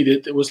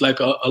conceded, it was like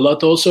a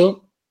lot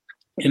also.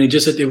 And he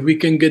just said, if we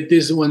can get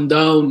this one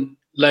down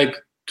like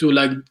to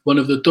like one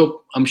of the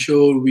top, I'm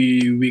sure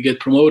we get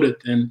promoted.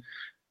 And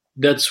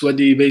that's what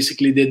he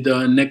basically did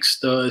the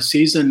next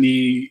season.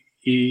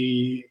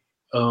 He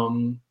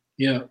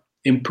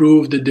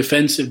improved the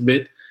defensive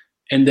bit,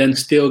 and then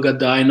still got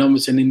the high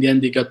numbers, and in the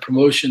end he got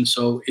promotion.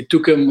 So it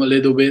took him a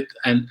little bit.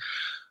 And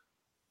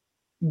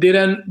did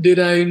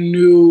I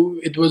knew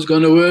it was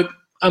gonna work?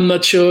 I'm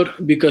not sure,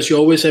 because you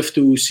always have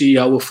to see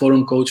how a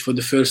foreign coach for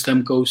the first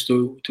time goes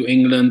to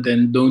England,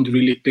 and don't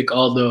really pick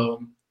all the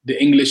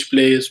English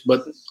players,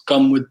 but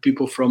come with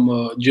people from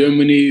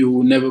Germany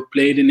who never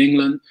played in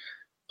England,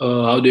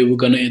 how they were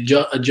going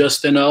to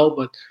adjust and all.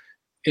 But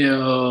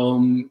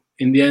in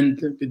the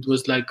end, it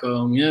was like,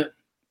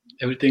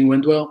 everything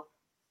went well.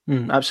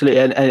 Absolutely.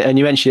 And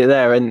you mentioned it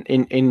there, and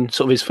in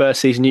sort of his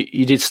first season,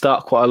 you did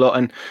start quite a lot.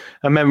 And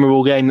a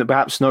memorable game that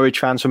perhaps Norwich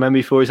fans remember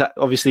you for is that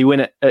obviously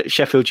win at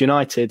Sheffield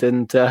United.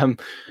 And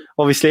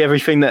obviously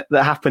everything that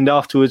happened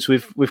afterwards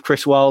with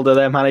Chris Wilder,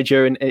 their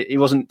manager, and he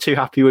wasn't too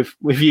happy with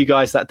you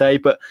guys that day.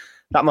 But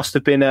that must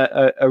have been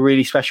a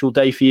really special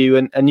day for you.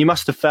 And you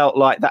must have felt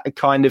like that had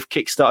kind of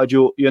kickstarted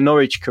your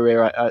Norwich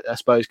career, I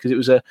suppose, because it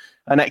was an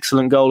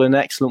excellent goal and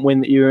an excellent win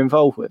that you were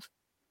involved with.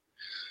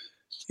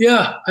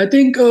 Yeah, I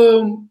think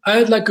I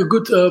had like a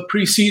good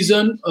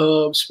pre-season.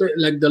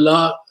 Like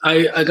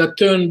I got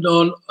turned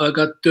on. I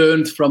got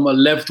turned from a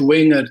left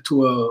winger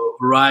to a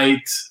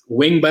right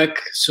wing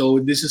back. So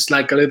this is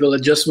like a little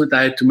adjustment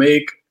I had to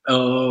make.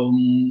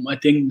 I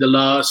think the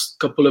last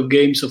couple of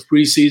games of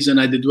preseason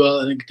I did well.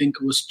 I think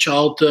it was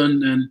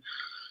Charlton and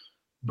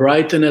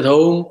Brighton at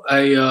home.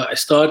 I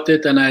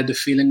started and I had the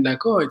feeling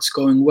like, oh, it's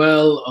going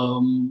well.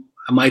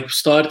 I might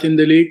start in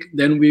the league.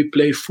 Then we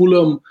play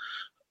Fulham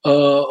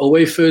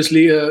away first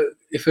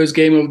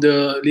game of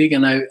the league,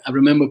 and I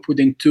remember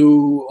putting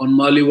 2 on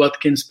Molly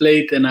Watkins'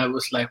 plate, and I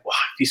was like, wow,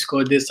 if he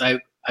scored this, I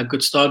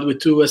could start with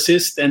 2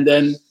 assists, and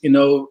then,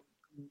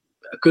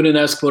 I couldn't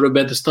ask for a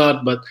better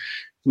start, but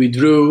we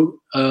drew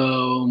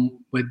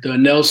with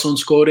Nelson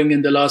scoring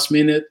in the last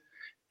minute.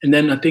 And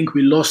then I think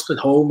we lost at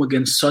home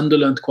against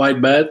Sunderland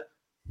quite bad.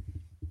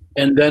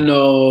 And then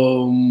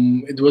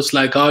it was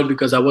like hard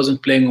because I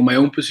wasn't playing on my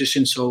own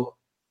position, so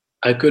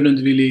I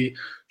couldn't really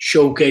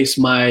showcase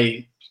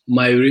my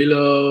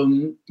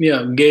real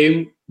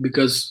game,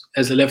 because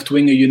as a left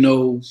winger, you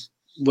know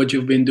what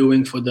you've been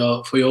doing for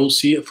your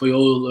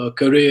whole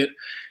career,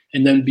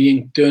 and then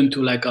being turned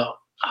to like a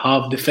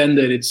half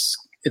defender, it's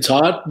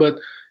hard. But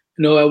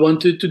I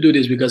wanted to do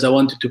this because I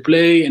wanted to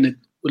play, and it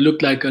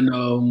looked like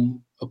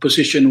a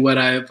position where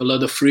I have a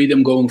lot of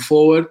freedom going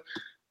forward.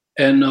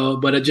 And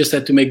but I just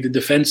had to make the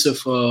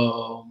defensive.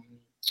 How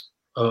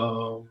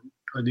do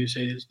you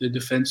say this? The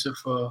defensive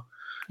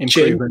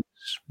improvement.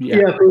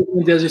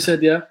 Improvement, as you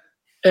said, yeah.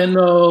 And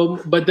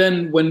but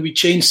then when we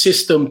changed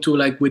system to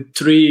like with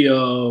 3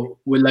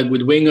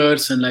 with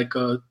wingers and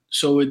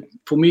so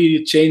for me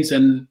it changed.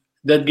 And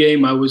that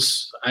game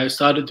I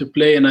started to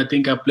play, and I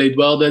think I played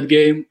well that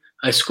game.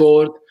 I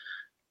scored,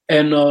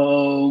 and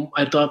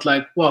I thought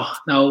like, wow,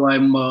 now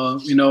I'm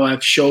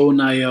I've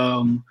shown I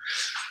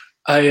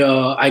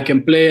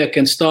can play, I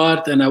can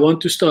start, and I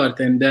want to start.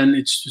 And then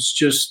it's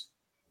just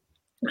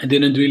I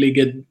didn't really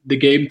get the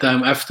game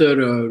time after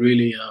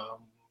really. I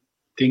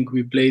think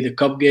we played the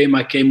cup game.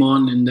 I came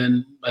on, and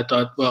then I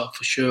thought, well,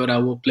 for sure I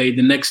will play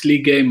the next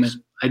league game,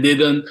 and I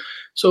didn't.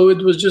 So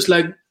it was just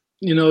like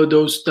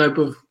those type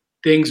of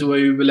things where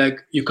you be like,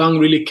 you can't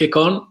really kick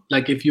on.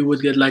 Like if you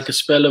would get like a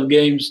spell of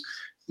games,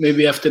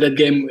 maybe after that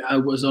game I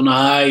was on a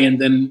high, and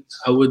then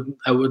I would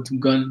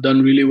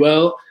done really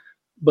well.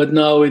 But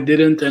now it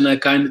didn't, and I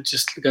kind of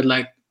just got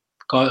like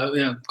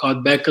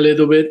caught back a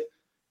little bit,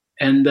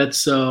 and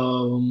that's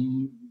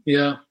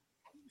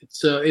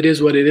it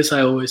is what it is.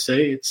 I always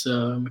say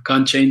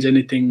can't change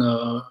anything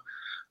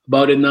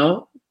about it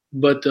now.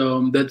 But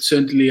that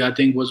certainly I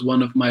think was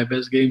one of my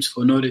best games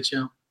for Norwich.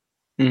 Yeah.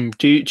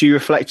 Do you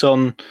reflect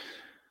on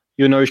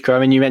your Norwich career?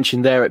 I mean, you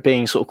mentioned there it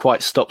being sort of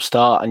quite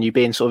stop-start and you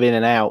being sort of in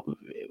and out.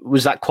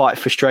 Was that quite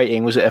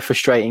frustrating? Was it a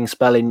frustrating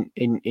spell in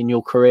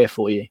your career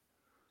for you?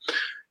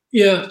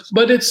 Yeah,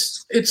 but I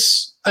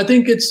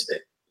think it's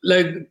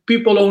like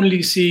people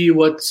only see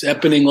what's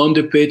happening on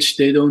the pitch.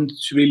 They don't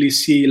really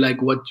see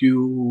like what's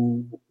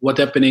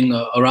happening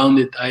around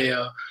it.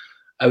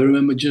 I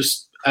remember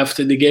just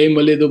after the game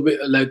a little bit,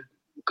 like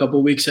a couple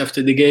of weeks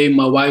after the game,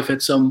 my wife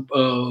had some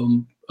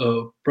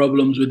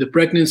problems with the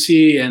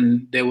pregnancy,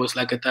 and there was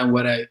like a time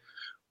where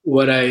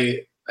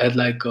I had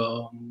like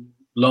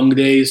long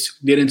days,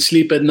 didn't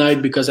sleep at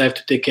night because I have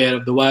to take care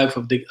of the wife,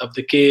 of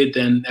the kid,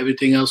 and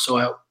everything else. So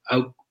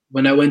I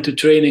when I went to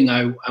training,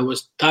 I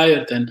was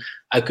tired and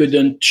I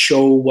couldn't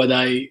show what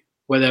I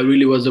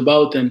really was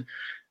about. And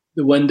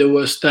when there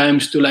was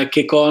times to like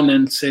kick on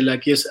and say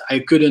like, yes, I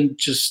couldn't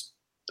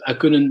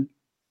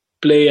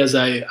play as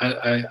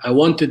I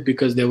wanted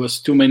because there was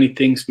too many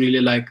things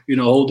really like,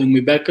 holding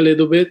me back a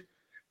little bit.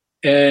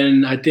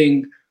 And I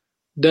think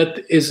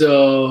that is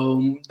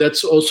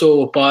that's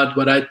also a part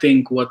what I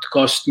think what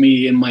cost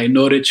me in my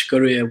Norwich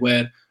career,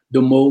 where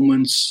the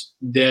moments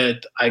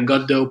that I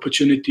got the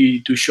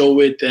opportunity to show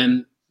it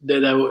and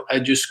that I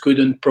just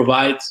couldn't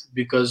provide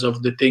because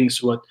of the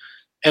things what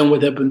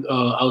happened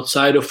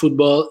outside of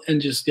football, and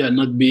just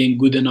not being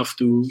good enough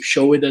to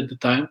show it at the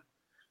time.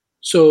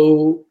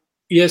 So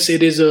yes,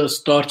 it is a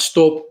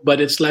start-stop, but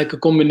it's like a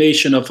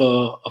combination of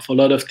a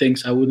lot of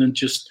things. I wouldn't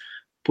just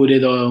put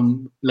it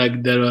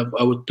like that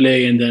I would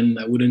play and then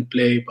I wouldn't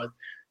play, but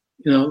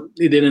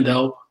it didn't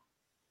help.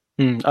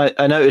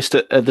 I noticed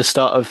at the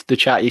start of the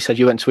chat you said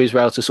you went to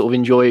Israel to sort of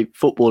enjoy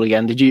football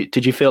again.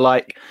 Did you feel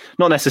like,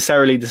 not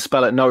necessarily the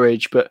spell at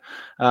Norwich, but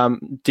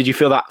did you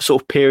feel that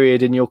sort of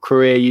period in your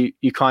career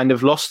you kind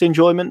of lost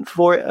enjoyment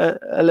for it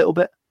a little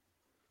bit?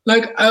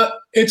 Like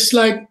it's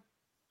like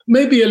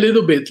maybe a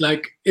little bit.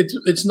 Like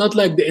it's not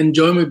like the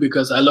enjoyment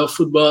because I love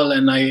football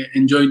and I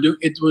enjoy doing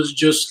it. Was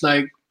just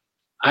like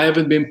I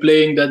haven't been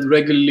playing that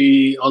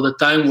regularly all the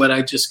time, where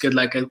I just get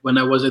like when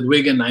I was at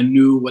Wigan, I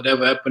knew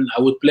whatever happened,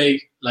 I would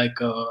play like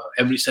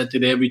every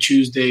Saturday, every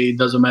Tuesday,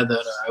 doesn't matter,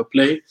 I would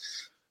play.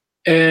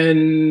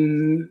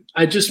 And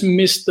I just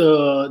missed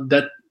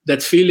that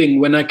feeling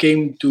when I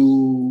came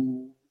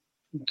to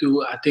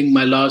I think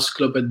my last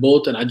club at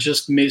Bolton. I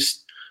just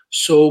missed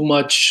so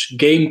much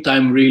game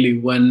time really.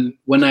 When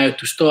I had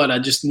to start, I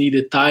just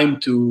needed time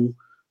to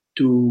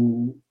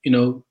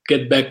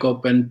get back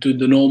up and to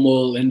the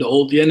normal and the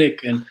old Yanic.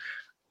 And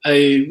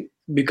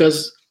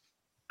because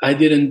I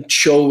didn't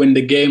show in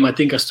the game, I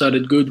think I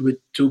started good with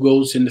 2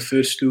 goals in the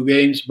first 2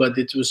 games, but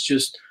it was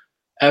just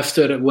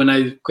after when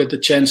I got the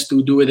chance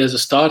to do it as a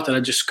starter, I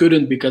just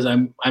couldn't because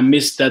I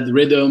missed that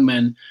rhythm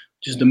and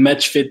just the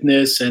match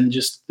fitness and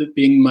just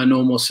being my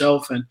normal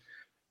self. And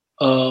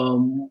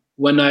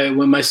when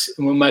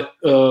my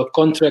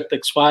contract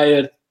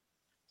expired,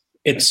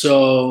 it's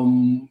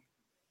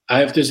I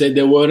have to say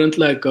there weren't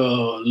like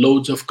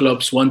loads of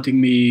clubs wanting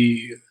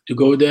me to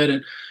go there,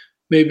 and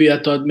maybe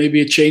I thought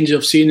maybe a change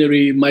of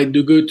scenery might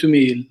do good to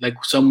me,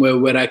 like somewhere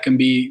where I can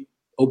be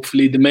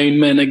hopefully the main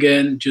man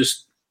again.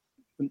 Just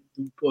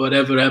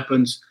whatever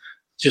happens,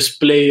 just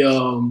play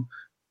all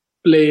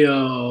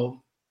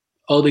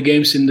the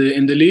games in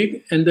the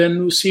league, and then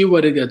we'll see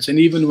what it gets. And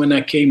even when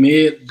I came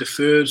here, the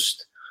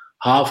first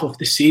half of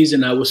the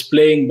season I was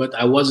playing, but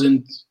I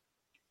wasn't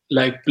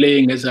like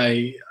playing as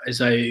I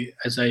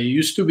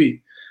used to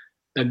be,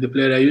 like the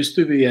player I used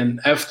to be. And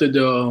after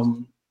the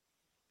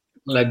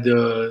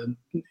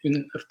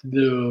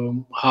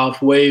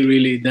halfway,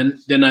 really,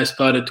 then I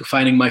started to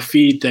finding my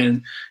feet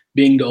and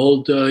being the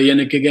old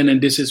Yanic again.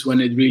 And this is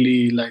when it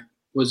really like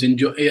was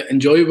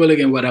enjoyable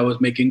again, where I was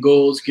making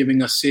goals,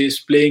 giving assists,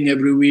 playing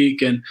every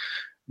week, and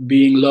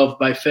being loved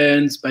by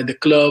fans, by the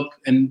club.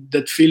 And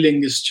that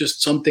feeling is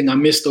just something I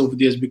missed over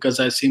the years because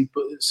I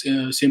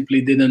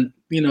simply didn't,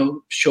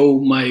 show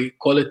my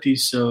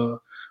qualities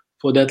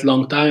for that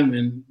long time.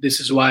 And this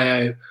is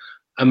why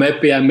I'm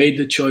happy I made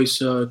the choice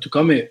to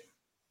come here.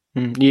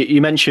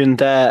 You mentioned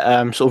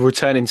there sort of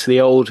returning to the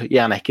old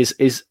Yanic.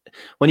 Is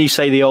when you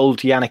say the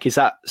old Yanic, is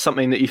that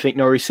something that you think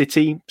Norwich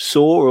City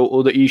saw,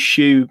 or that you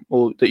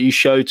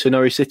showed to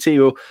Norwich City,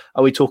 or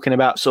are we talking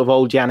about sort of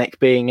old Yanic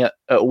being at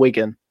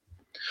Wigan?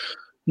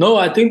 No,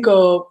 I think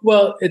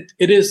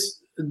it is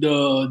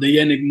the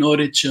Yanic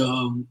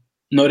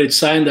Norwich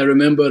signed. I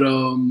remember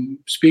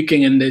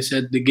speaking, and they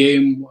said the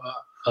game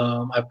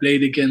I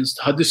played against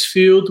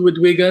Huddersfield with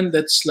Wigan.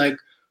 That's like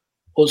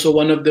also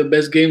one of the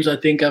best games I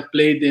think I've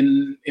played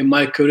in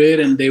my career,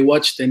 and they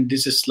watched, and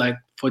this is like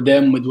for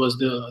them it was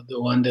the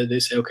one that they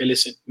say, okay,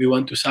 listen, we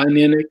want to sign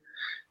Yanic.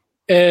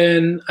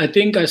 And I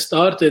think I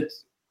started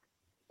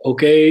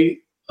okay,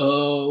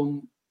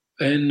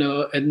 and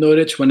at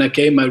Norwich when I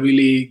came, I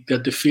really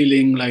got the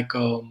feeling like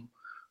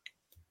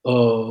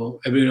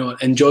everyone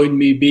enjoyed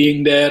me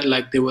being there.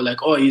 Like they were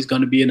like, oh, he's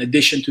going to be an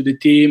addition to the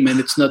team, and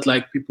it's not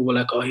like people were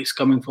like, oh, he's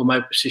coming for my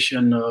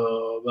position.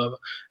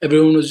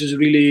 Everyone was just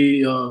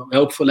really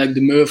helpful, like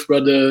the Murph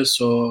brothers,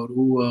 or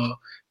who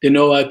they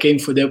know I came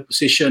for their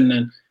position,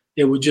 and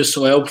they were just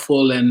so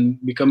helpful and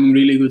becoming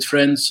really good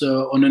friends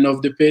on and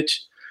off the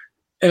pitch.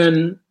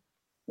 And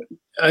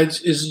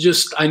it's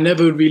just I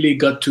never really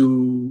got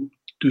to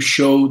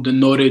show the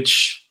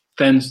Norwich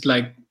fans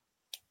like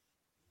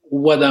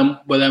what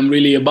I'm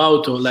really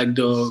about, or like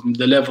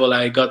the level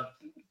I got,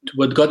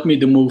 what got me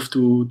the move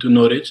to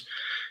Norwich.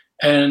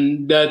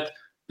 And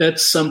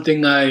that's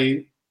something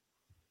I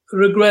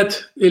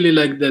regret really,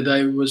 like that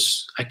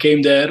I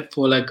came there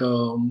for like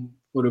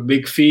for a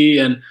big fee,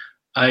 and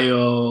I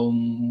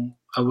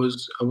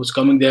was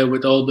coming there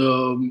with all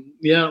the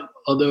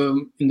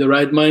in the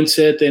right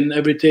mindset and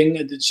everything.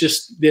 It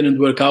just didn't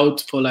work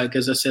out for, like,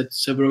 as I said,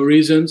 several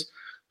reasons.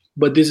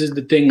 But this is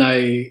the thing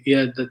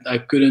that I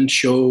couldn't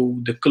show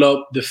the club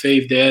the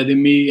faith they had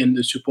in me and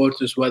the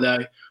supporters what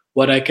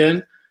I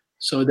can.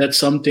 So that's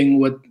something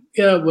what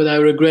I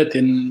regret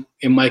in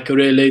my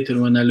career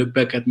later when I look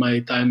back at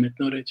my time at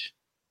Norwich.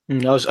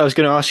 I was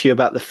going to ask you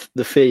about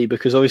the fee,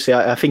 because obviously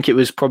I think it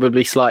was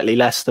probably slightly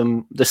less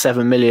than the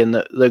 7 million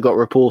that got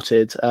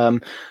reported.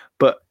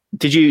 But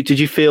did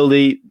you feel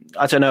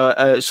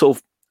a sort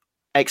of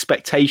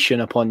expectation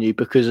upon you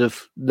because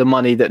of the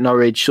money that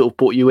Norwich sort of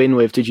brought you in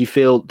with?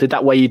 Did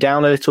that weigh you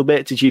down a little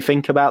bit? Did you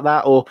think about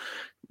that, or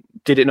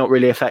did it not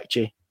really affect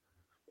you?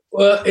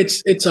 Well,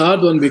 it's a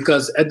hard one,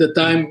 because at the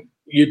time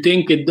you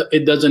think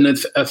it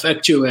doesn't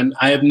affect you, and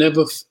I have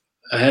never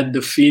had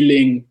the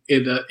feeling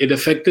it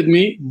affected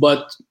me.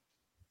 But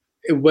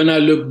when I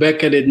look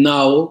back at it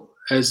now,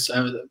 as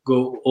I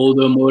go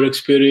older, more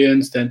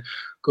experienced, and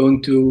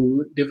going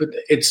to different,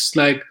 it's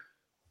like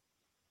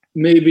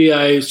maybe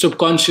I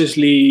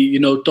subconsciously,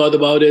 thought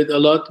about it a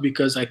lot,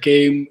 because I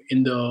came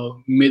in the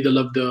middle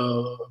of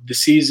the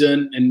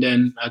season, and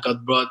then I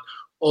got brought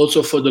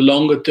also for the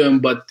longer term,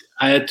 but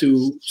I had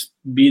to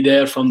be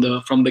there from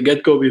the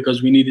get-go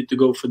because we needed to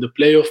go for the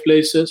playoff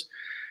places.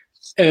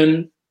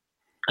 And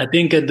I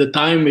think at the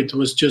time it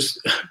was just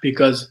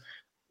because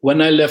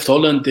when I left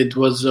Holland, it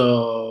was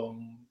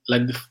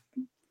like the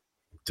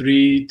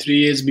three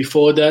years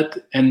before that,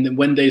 and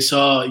when they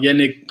saw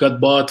Yanic got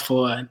bought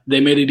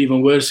they made it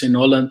even worse in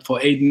Holland for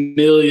 8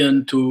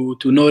 million to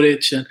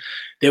Norwich, and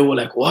they were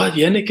like, "What?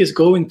 Yanic is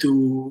going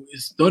to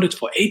Norwich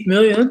for 8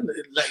 million?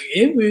 Like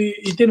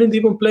he didn't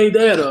even play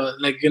there, or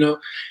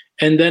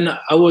And then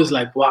I was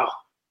like, wow.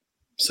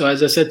 So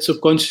as I said,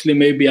 subconsciously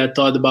maybe I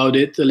thought about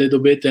it a little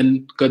bit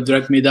and got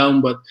dragged me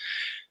down, but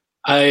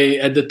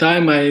at the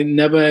time I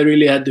never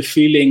really had the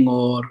feeling,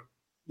 or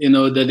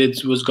that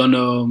it was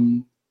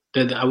gonna.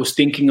 That I was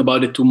thinking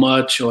about it too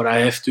much, or I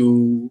have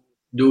to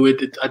do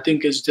it. I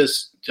think it's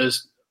just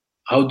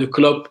how the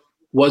club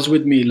was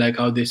with me, like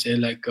how they say,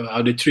 like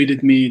how they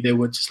treated me. They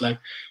were just like,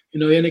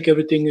 Yanic,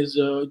 everything is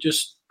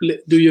just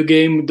do your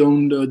game.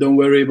 Don't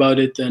worry about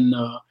it, and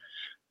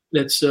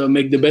let's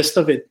make the best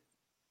of it.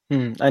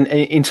 And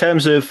in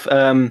terms of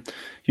when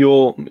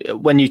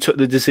you took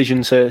the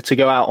decision to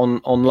go out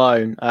on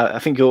loan, I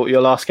think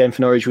your last game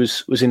for Norwich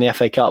was in the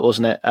FA Cup,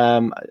 wasn't it?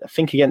 I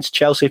think against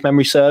Chelsea, if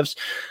memory serves.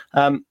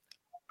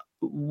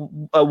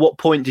 At what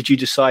point did you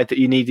decide that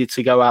you needed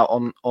to go out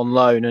on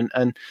loan,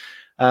 and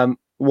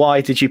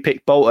why did you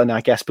pick Bolton? I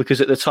guess because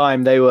at the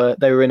time they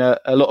were in a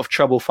lot of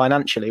trouble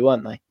financially,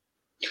 weren't they?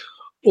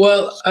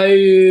 Well,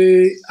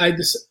 I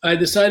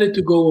decided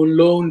to go on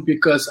loan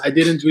because I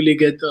didn't really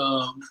get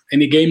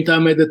any game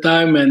time at the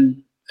time,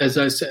 and as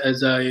I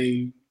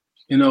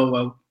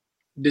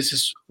this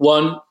is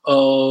one.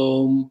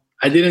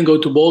 I didn't go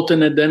to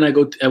Bolton, and then I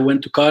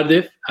went to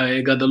Cardiff.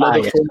 I got a lot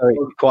of phone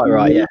calls. Quite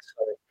right, yes.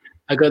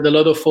 I got a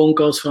lot of phone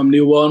calls from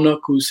Neil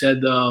Warnock who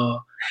said,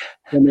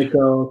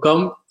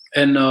 come.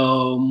 And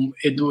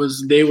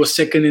they were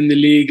second in the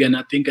league, and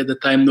I think at the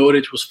time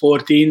Norwich was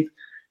 14th.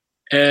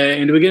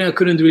 In the beginning, I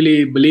couldn't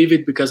really believe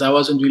it because I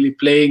wasn't really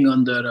playing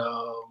under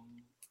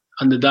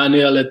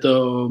Daniel at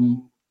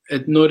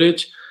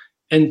Norwich,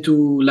 and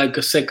to like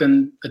a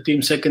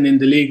team second in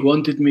the league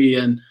wanted me,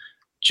 and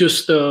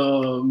just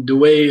the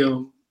way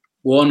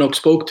Warnock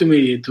spoke to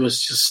me, it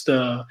was just.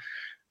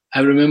 I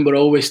remember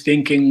always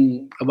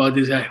thinking about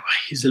this guy.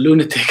 He's a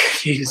lunatic.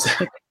 He's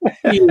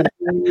not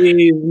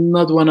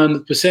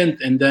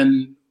 100%. And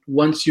then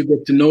once you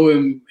get to know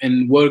him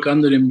and work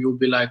under him, you'll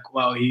be like,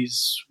 wow,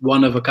 he's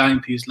one of a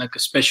kind. He's like a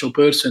special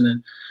person.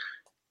 And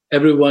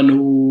everyone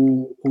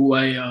who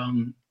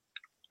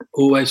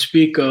I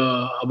speak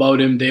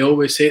about him, they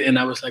always say, and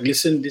I was like,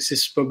 listen, this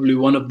is probably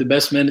one of the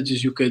best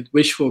managers you could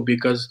wish for,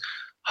 because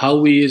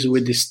how he is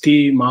with his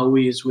team, how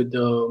he is with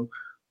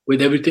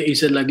everything. He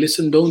said, like,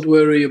 listen, don't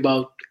worry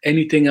about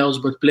anything else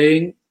but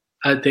playing.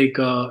 I take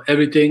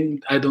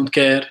everything. I don't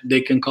care. They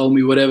can call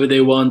me whatever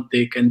they want.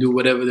 They can do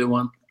whatever they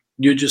want.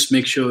 You just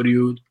make sure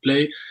you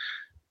play.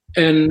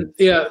 And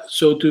yeah,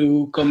 so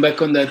to come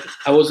back on that,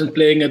 I wasn't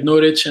playing at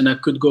Norwich, and I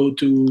could go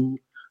to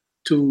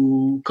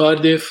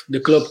Cardiff.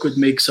 The club could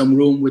make some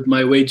room with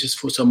my wages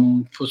for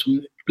some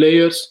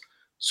players.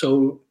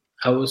 So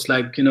I was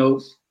like,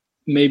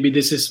 maybe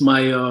this is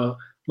my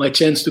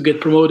chance to get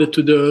promoted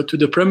to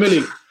the Premier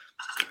League.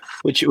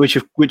 Which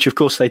of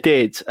course they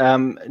did.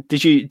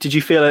 Did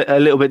you feel a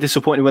little bit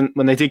disappointed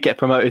when they did get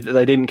promoted that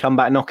they didn't come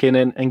back knocking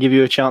and give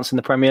you a chance in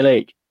the Premier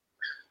League?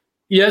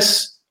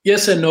 Yes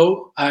and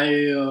no.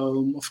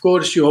 Of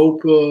course you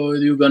hope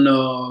you're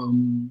gonna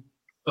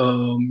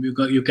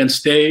you can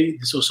stay.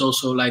 This was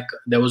also like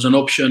there was an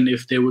option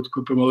if they would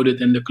get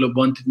promoted and the club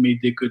wanted me,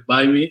 they could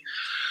buy me.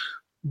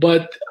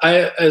 But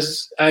I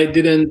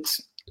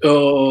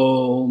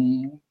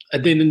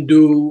didn't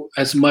do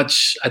as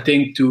much, I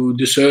think, to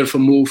deserve a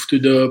move to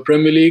the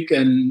Premier League.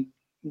 And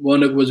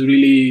Warnock was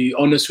really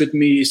honest with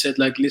me. He said,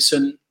 like,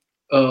 listen,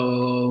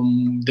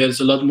 there's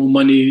a lot more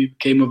money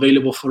came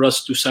available for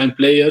us to sign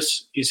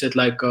players. He said,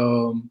 like,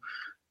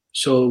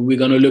 so we're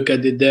going to look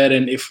at it there.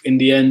 And if in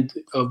the end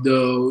of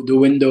the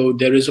window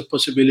there is a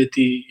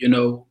possibility,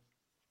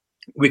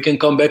 we can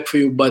come back for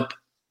you. But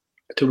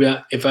to be,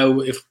 if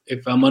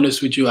I'm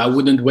honest with you, I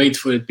wouldn't wait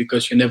for it,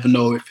 because you never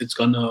know if it's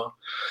gonna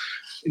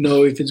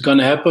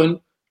happen.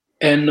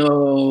 And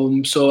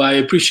so I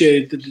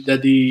appreciate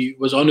that he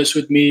was honest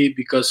with me,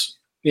 because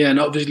and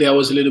obviously I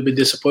was a little bit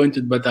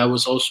disappointed, but I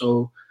was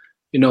also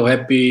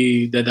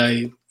happy that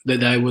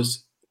I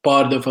was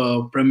part of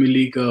a Premier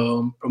League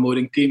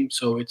promoting team.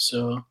 So it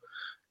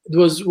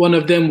was one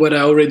of them where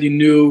I already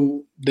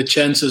knew the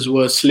chances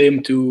were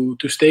slim to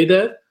stay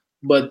there,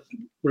 but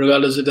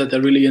regardless of that, I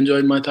really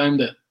enjoyed my time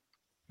there.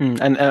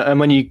 And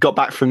when you got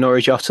back from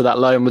Norwich after that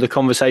loan, were the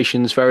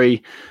conversations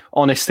very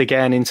honest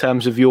again in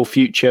terms of your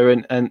future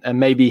and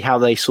maybe how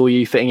they saw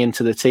you fitting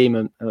into the team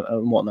and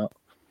whatnot?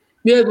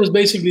 Yeah, it was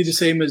basically the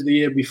same as the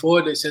year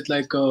before. They said,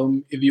 like,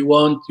 if you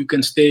want, you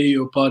can stay.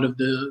 You're part of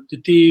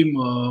the team.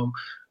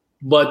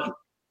 But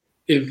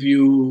if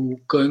you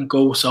can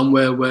go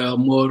somewhere where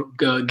more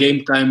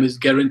game time is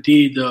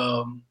guaranteed,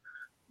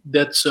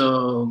 that's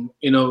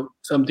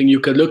something you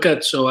can look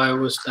at. So I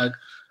was like,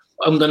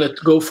 I'm gonna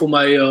go for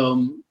my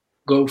I'm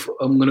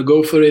gonna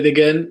go for it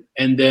again.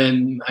 And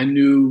then I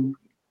knew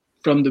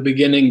from the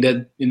beginning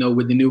that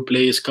with the new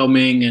players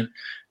coming, and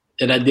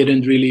that I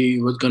didn't really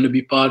was going to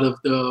be part of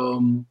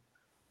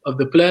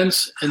the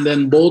plans. And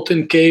then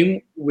Bolton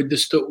came with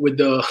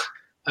the.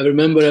 I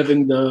remember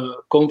having the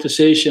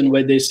conversation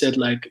where they said,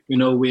 like,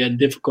 we had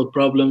difficult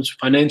problems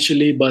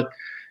financially, but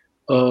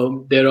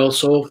they're all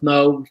solved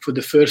now. For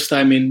the first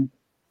time in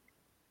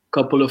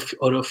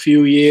a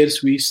few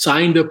years, we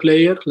signed a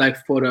player, like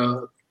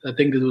I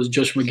think it was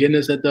Josh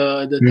McGuinness at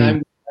the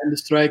time, the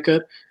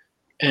striker.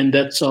 And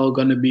that's all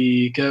going to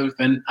be covered.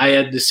 And I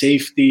had the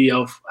safety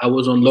of I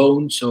was on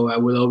loan, so I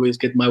will always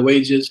get my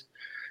wages.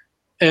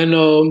 And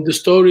the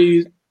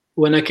story,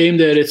 when I came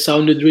there, it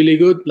sounded really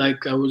good.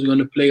 Like I was going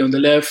to play on the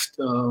left.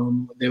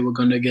 They were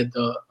going to get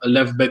a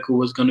left back who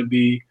was going to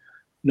be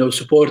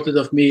supported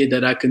of me,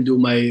 that I can do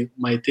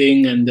my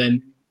thing, and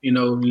then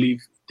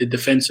leave the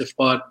defensive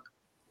part.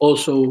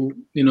 Also,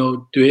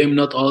 to him,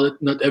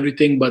 not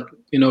everything, but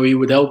he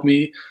would help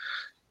me.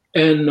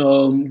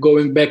 And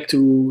going back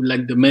to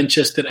like the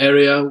Manchester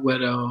area where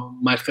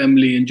my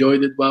family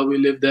enjoyed it while we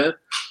lived there,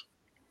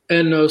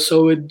 and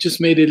so it just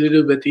made it a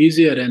little bit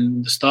easier.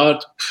 And the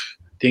start,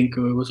 I think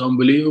it was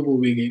unbelievable.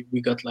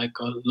 We got like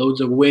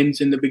loads of wins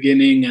in the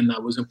beginning, and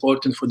that was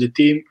important for the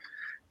team.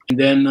 And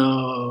then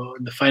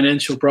the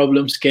financial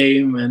problems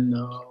came, and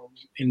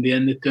in the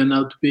end, it turned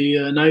out to be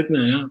a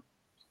nightmare.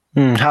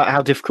 Yeah.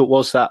 How difficult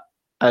was that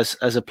as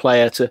a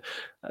player to?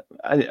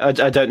 I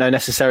don't know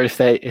necessarily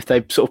if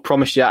they sort of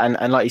promised you that,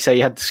 and like you say,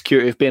 you had the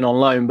security of being on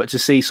loan, but to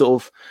see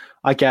sort of,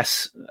 I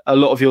guess, a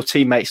lot of your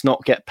teammates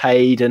not get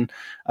paid and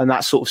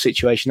that sort of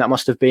situation, that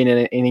must have been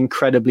an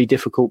incredibly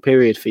difficult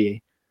period for you.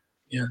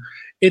 Yeah,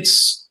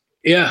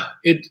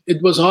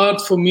 it was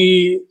hard for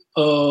me,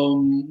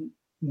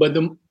 but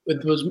the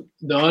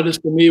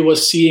hardest for me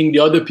was seeing the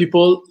other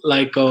people.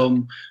 Like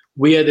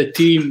we had a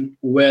team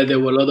where there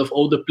were a lot of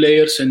older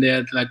players, and they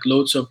had like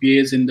loads of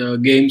years in the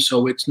game.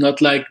 So it's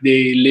not like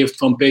they lived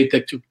from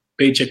paycheck to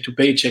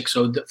paycheck.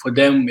 So for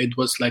them, it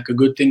was like a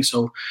good thing.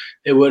 So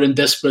they weren't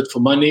desperate for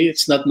money.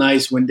 It's not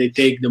nice when they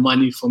take the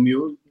money from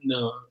you.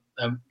 No,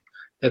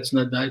 that's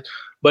not nice.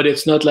 But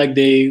it's not like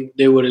they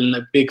were in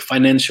like big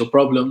financial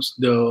problems.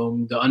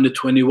 The under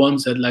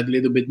 21s had like a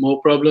little bit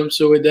more problems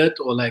with that,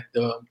 or like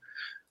the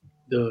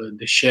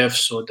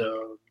chefs or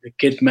the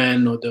kit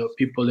man or the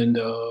people in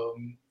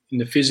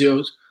the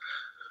physios.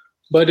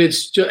 But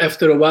it's just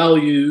after a while,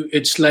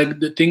 it's like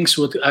the things.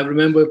 What I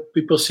remember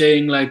people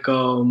saying, like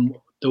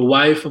the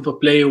wife of a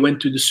player went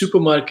to the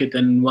supermarket,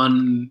 and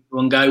one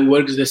guy who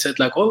works there said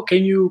like, "Oh,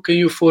 can you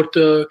afford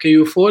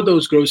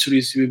those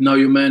groceries? Now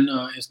your man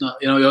is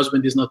not, your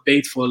husband is not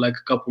paid for like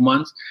a couple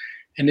months,"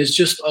 and it's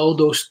just all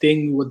those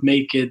things would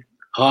make it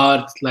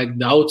hard, like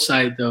the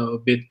outside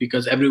bit,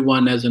 because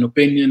everyone has an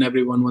opinion,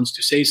 everyone wants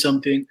to say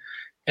something,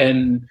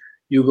 and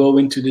you go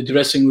into the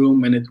dressing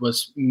room, and it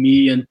was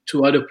me and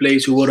two other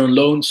players who were on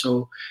loan.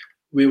 So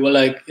we were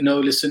like,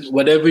 listen,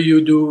 whatever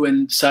you do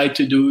and decide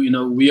to do,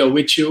 we are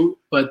with you,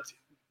 but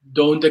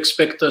don't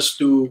expect us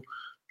to,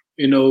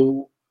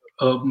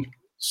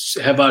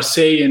 have our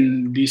say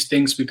in these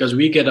things, because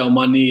we get our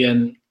money,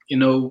 and,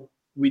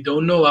 we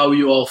don't know how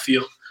you all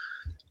feel.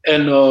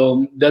 And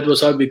that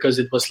was hard, because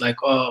it was like,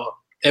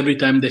 every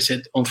time they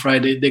said on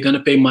Friday, they're going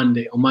to pay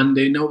Monday. On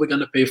Monday, no, we're going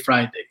to pay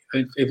Friday.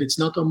 If it's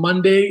not on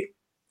Monday,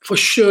 for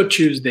sure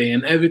Tuesday.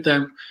 And every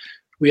time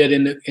we had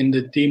in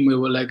the team, we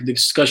were like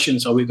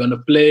discussions: are we going to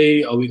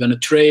play? Are we going to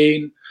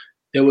train?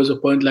 There was a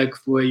point like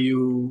where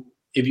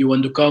if you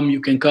want to come, you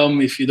can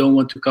come. If you don't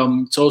want to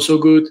come, it's also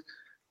good.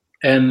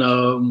 And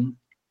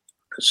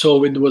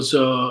so it was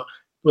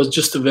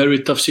just a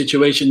very tough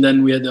situation.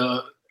 Then we had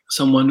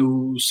someone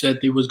who said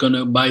he was going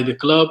to buy the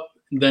club.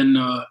 Then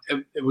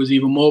it was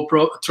even more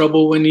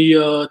trouble when he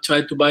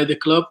tried to buy the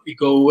club. He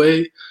go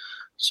away.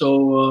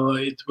 So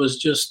it was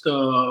just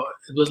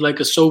it was like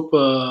a soap.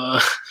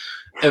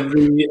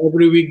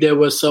 Every week there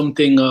was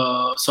something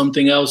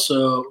else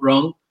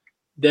wrong.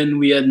 Then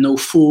we had no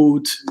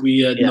food. We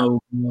had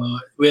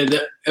we had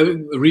a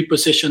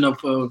repossession of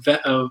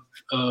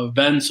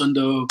vans on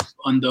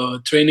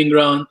the training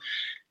ground.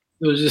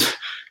 You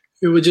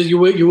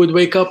would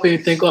wake up and you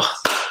think, oh,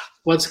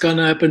 what's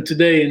gonna happen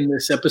today in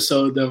this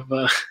episode of.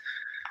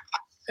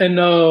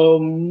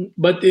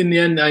 But in the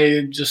end,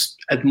 I just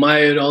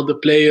admired all the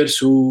players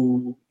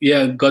who,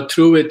 got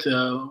through it.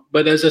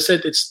 But as I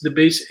said, it's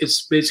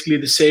basically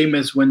the same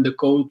as when the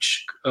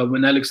coach,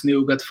 when Alex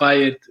Neil got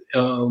fired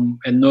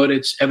at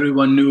Norwich.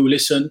 Everyone knew,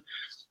 listen,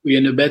 we're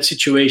in a bad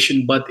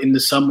situation, but in the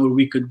summer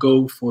we could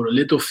go for a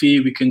little fee,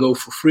 we can go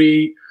for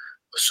free.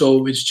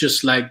 So it's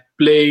just like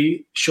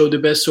play, show the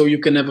best, so you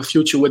can have a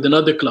future with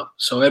another club.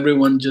 So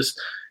everyone just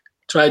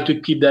tried to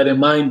keep that in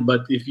mind.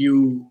 But if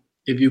you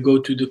go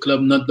to the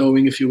club not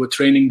knowing if you were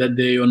training that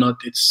day or not,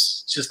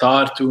 it's just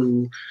hard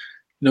to,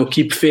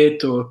 keep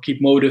fit or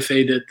keep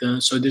motivated.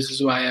 So this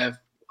is why I have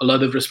a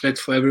lot of respect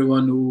for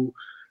everyone who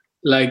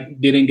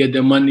didn't get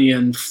their money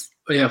and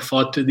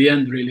fought to the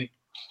end, really.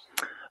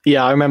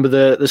 Yeah, I remember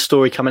the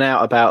story coming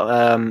out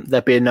about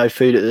there being no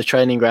food at the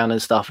training ground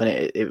and stuff, and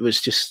it was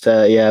just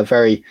not a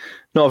very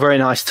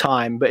nice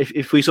time. But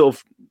if we sort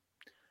of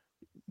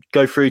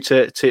go through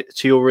to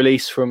your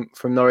release from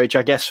Norwich,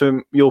 I guess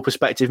from your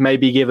perspective,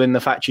 maybe given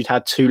the fact you'd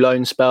had 2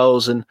 loan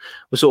spells and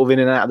were sort of in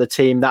and out of the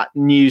team, that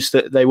news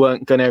that they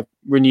weren't going to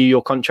renew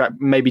your contract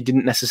maybe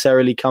didn't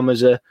necessarily come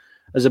as a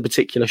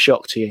particular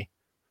shock to you.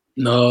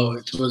 No,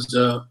 it was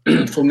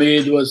for me.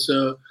 It was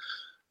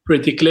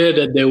pretty clear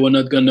that they were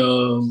not going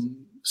to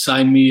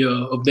sign me,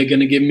 or they're going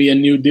to give me a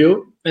new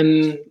deal,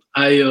 and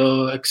I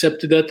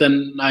accepted that,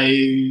 and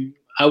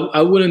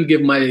I wouldn't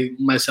give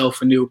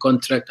myself a new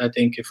contract, I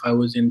think, if I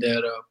was in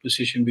their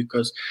position,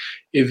 because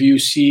if you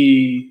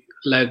see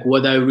like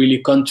what I really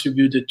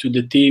contributed to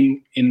the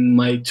team in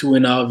my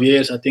 2.5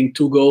 years, I think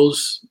 2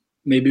 goals,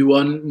 maybe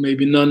 1,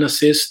 maybe none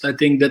assist. I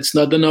think that's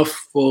not enough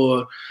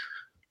for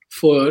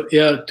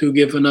to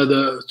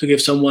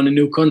give someone a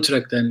new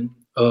contract. And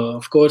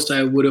of course,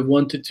 I would have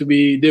wanted to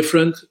be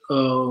different,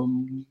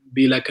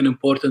 be like an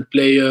important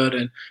player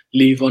and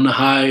leave on a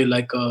high,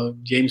 like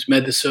James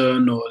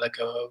Maddison or like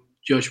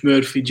Josh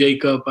Murphy,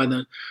 Jacob,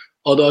 and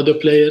all the other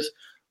players.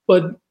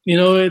 But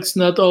it's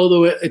not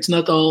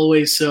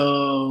always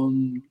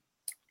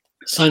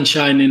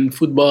sunshine in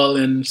football,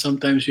 and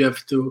sometimes you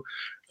have to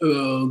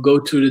go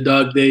through the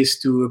dark days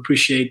to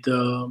appreciate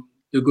the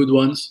good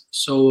ones.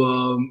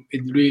 So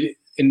it really,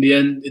 in the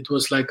end, it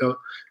was like a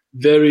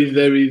very,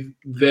 very,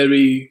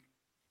 very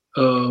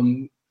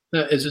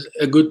it's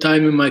a good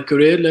time in my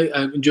career. Like,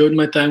 I enjoyed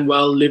my time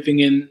while living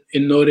in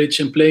Norwich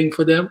and playing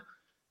for them,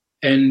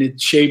 and it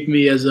shaped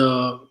me as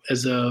a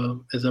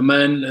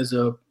man, as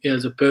a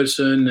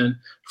person and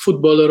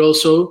footballer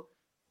also.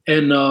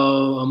 And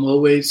I'm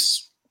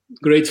always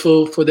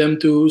grateful for them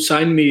to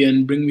sign me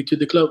and bring me to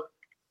the club.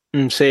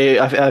 See,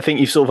 I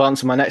think you've sort of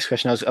answered my next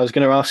question. I was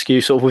going to ask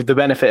you, sort of with the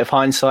benefit of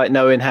hindsight,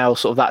 knowing how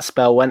sort of that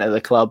spell went at the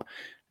club,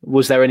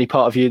 was there any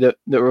part of you that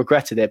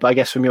regretted it? But I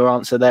guess from your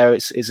answer there,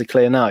 it's a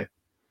clear no.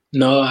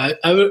 No, I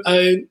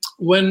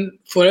when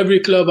for every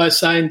club I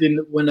signed in,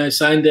 when I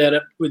signed there,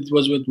 it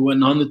was with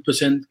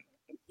 100%,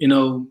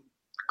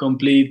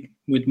 complete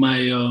with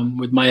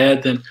my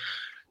head. And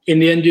in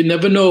the end, you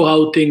never know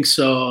how things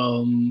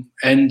end,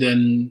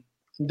 and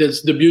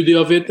that's the beauty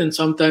of it. And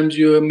sometimes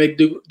you make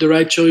the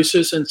right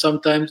choices, and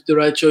sometimes the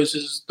right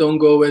choices don't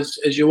go as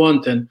you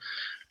want. And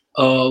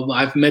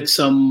I've met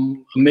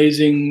some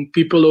amazing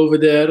people over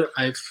there.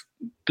 I've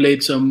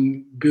played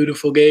some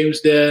beautiful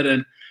games there,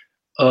 and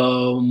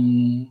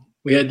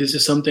this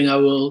is something I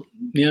will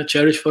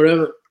cherish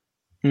forever.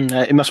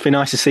 It must be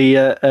nice to see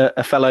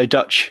a fellow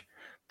Dutch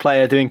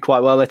player doing quite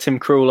well there. Tim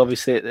Krul,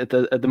 obviously at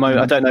the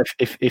moment. I don't know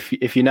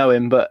if you know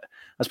him, but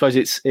I suppose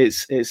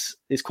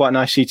it's quite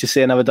nice for you to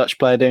see another Dutch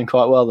player doing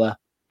quite well there.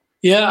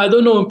 Yeah, I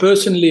don't know him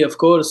personally. Of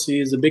course, he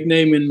is a big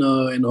name in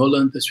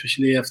Holland,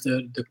 especially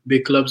after the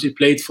big clubs he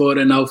played for,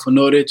 and now for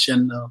Norwich.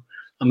 And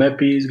I'm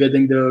happy he's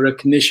getting the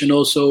recognition,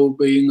 also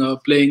being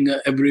playing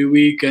every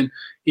week, and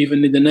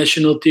even in the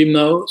national team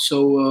now.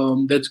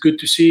 So that's good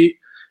to see.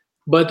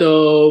 But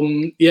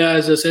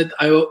as I said,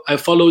 I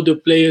follow the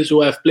players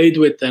who I've played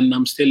with, and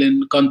I'm still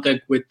in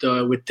contact with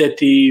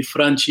Teti,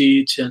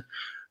 Francic, and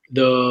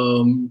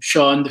the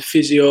Sean, the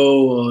physio,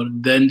 or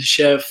then the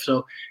chef.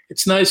 So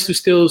it's nice to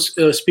still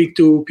speak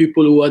to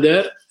people who are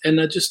there.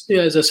 And I just,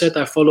 as I said,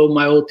 I follow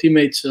my old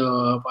teammates.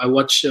 I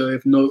watch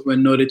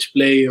when Norwich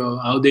play or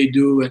how they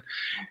do, and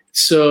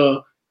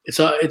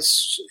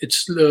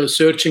it's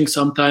searching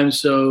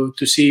sometimes to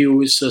see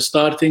who is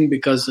starting,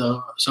 because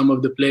some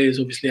of the players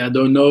obviously I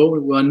don't know,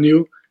 one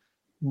new.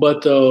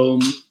 But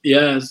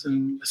as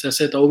I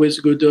said, always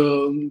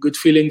good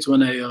feelings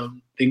when I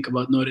think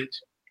about Norwich.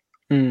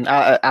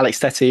 Alex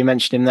Teti, you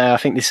mentioned him there. I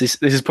think this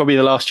is probably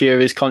the last year of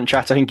his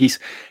contract. I think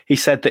he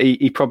said that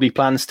he probably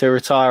plans to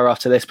retire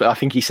after this, but I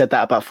think he said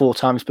that about 4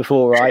 times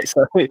before, right?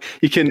 So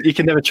you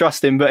can never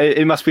trust him, but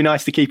it must be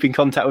nice to keep in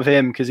contact with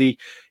him, because he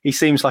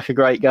seems like a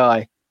great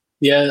guy.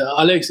 Yeah,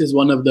 Alex is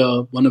one of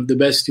the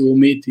best you will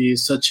meet.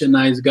 He's such a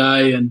nice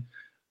guy, and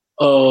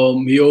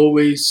he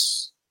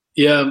always,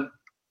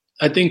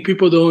 I think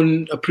people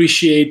don't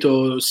appreciate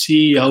or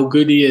see how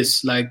good he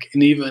is. Like,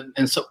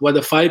 and so what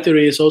a fighter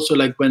he is also.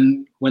 Like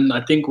when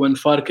I think when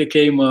Farke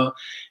came,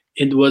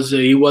 it was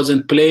he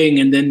wasn't playing,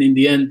 and then in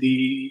the end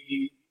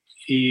he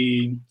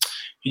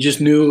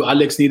just knew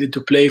Alex needed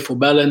to play for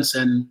balance,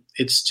 and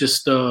it's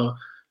just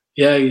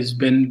he's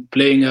been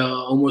playing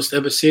almost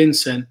ever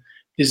since. And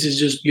this is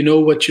just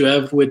what you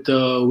have with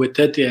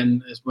Teti,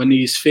 and when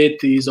he's fit,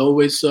 he's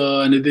always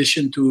an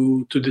addition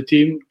to the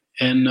team.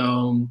 And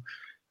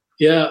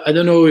I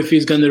don't know if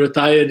he's going to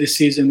retire this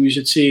season. We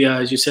should see.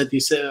 As you said,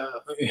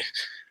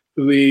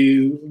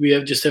 we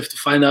just have to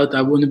find out.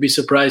 I wouldn't be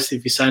surprised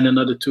if he signed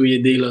another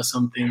 2-year deal or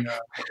something.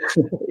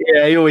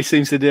 Yeah, he always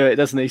seems to do it,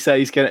 doesn't he? So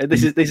he's going.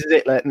 This is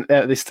it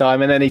this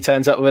time, and then he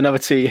turns up with another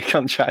 2-year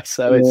contract.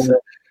 So it's.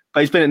 But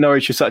he's been at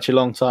Norwich for such a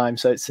long time,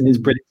 so it's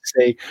brilliant to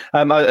see.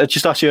 I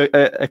just ask you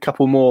a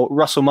couple more.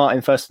 Russell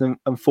Martin, first and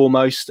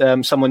foremost,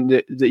 someone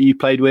that you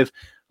played with,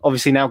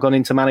 obviously now gone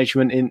into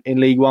management in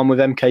League One with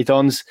MK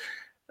Dons.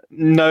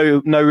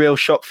 No real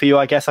shock for you,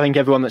 I guess. I think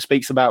everyone that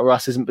speaks about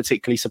Russ isn't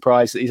particularly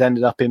surprised that he's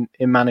ended up in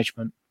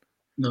management.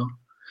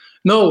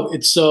 No,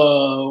 it's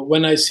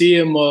when I see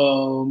him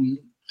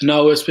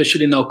now,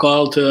 especially now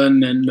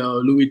Carlton and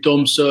Louis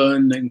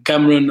Thompson and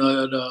Cameron,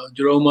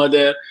 Jerome are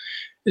there.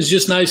 It's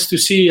just nice to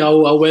see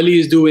how well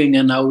he's doing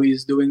and how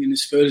he's doing in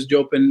his first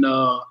job in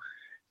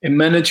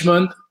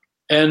management.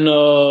 And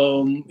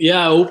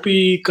I hope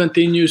he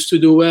continues to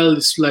do well.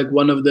 It's like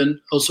one of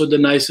also the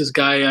nicest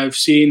guy I've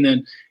seen,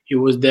 and he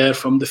was there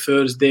from the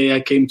first day I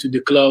came to the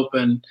club.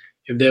 And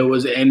if there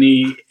was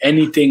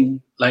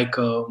anything like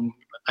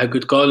I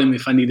could call him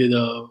if I needed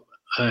a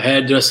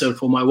hairdresser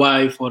for my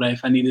wife, or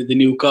if I needed a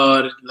new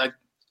car. Like,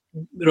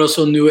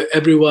 Russell knew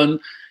everyone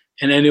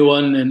and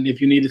anyone, and if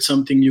you needed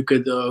something, you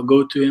could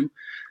go to him.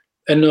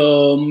 And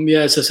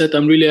as I said,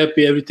 I'm really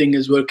happy everything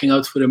is working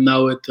out for him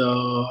now at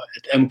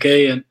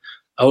MK, and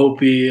I hope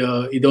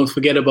he don't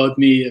forget about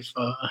me if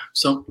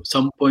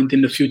some point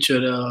in the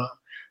future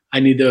I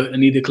need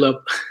a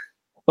club.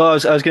 Well, I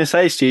was going to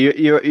say, Stu,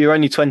 you're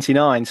only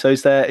 29, so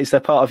is there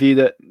part of you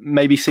that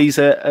maybe sees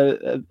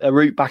a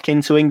route back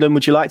into England?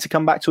 Would you like to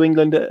come back to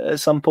England at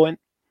some point?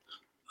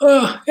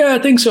 Yeah, I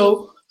think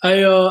so.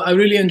 I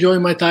really enjoy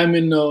my time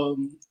in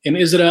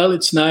Israel.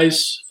 It's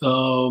nice,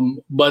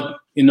 but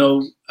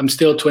I'm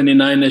still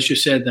 29, as you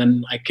said,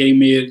 and I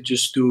came here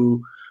just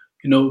to,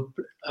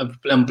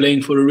 I'm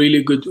playing for a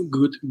really good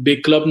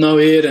big club now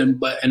here,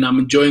 and I'm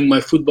enjoying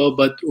my football.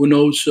 But who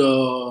knows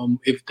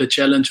if the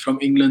challenge from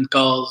England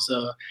calls?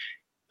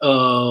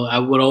 I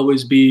would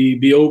always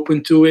be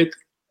open to it,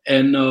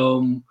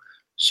 and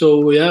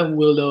so yeah,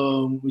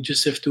 we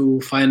just have to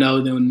find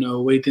out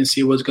and wait and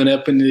see what's going to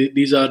happen.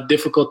 These are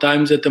difficult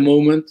times at the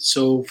moment.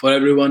 So for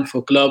everyone,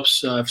 for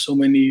clubs, I have so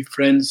many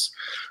friends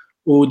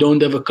who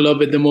don't have a club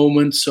at the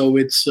moment. So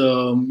it's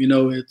I'm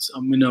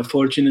in a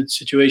fortunate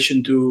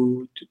situation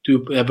to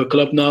have a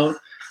club now.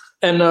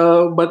 And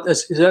but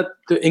as you said,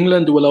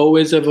 England will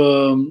always have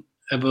a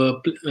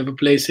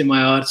place in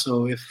my heart.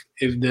 So if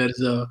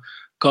there's a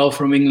call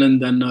from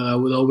England, then I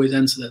would always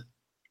answer that.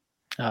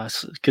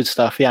 Good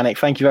stuff, Yanic.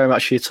 Thank you very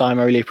much for your time.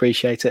 I really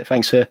appreciate it.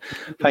 Thanks for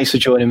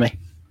joining me.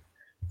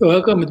 You're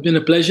welcome. It's been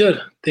a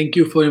pleasure. Thank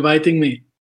you for inviting me.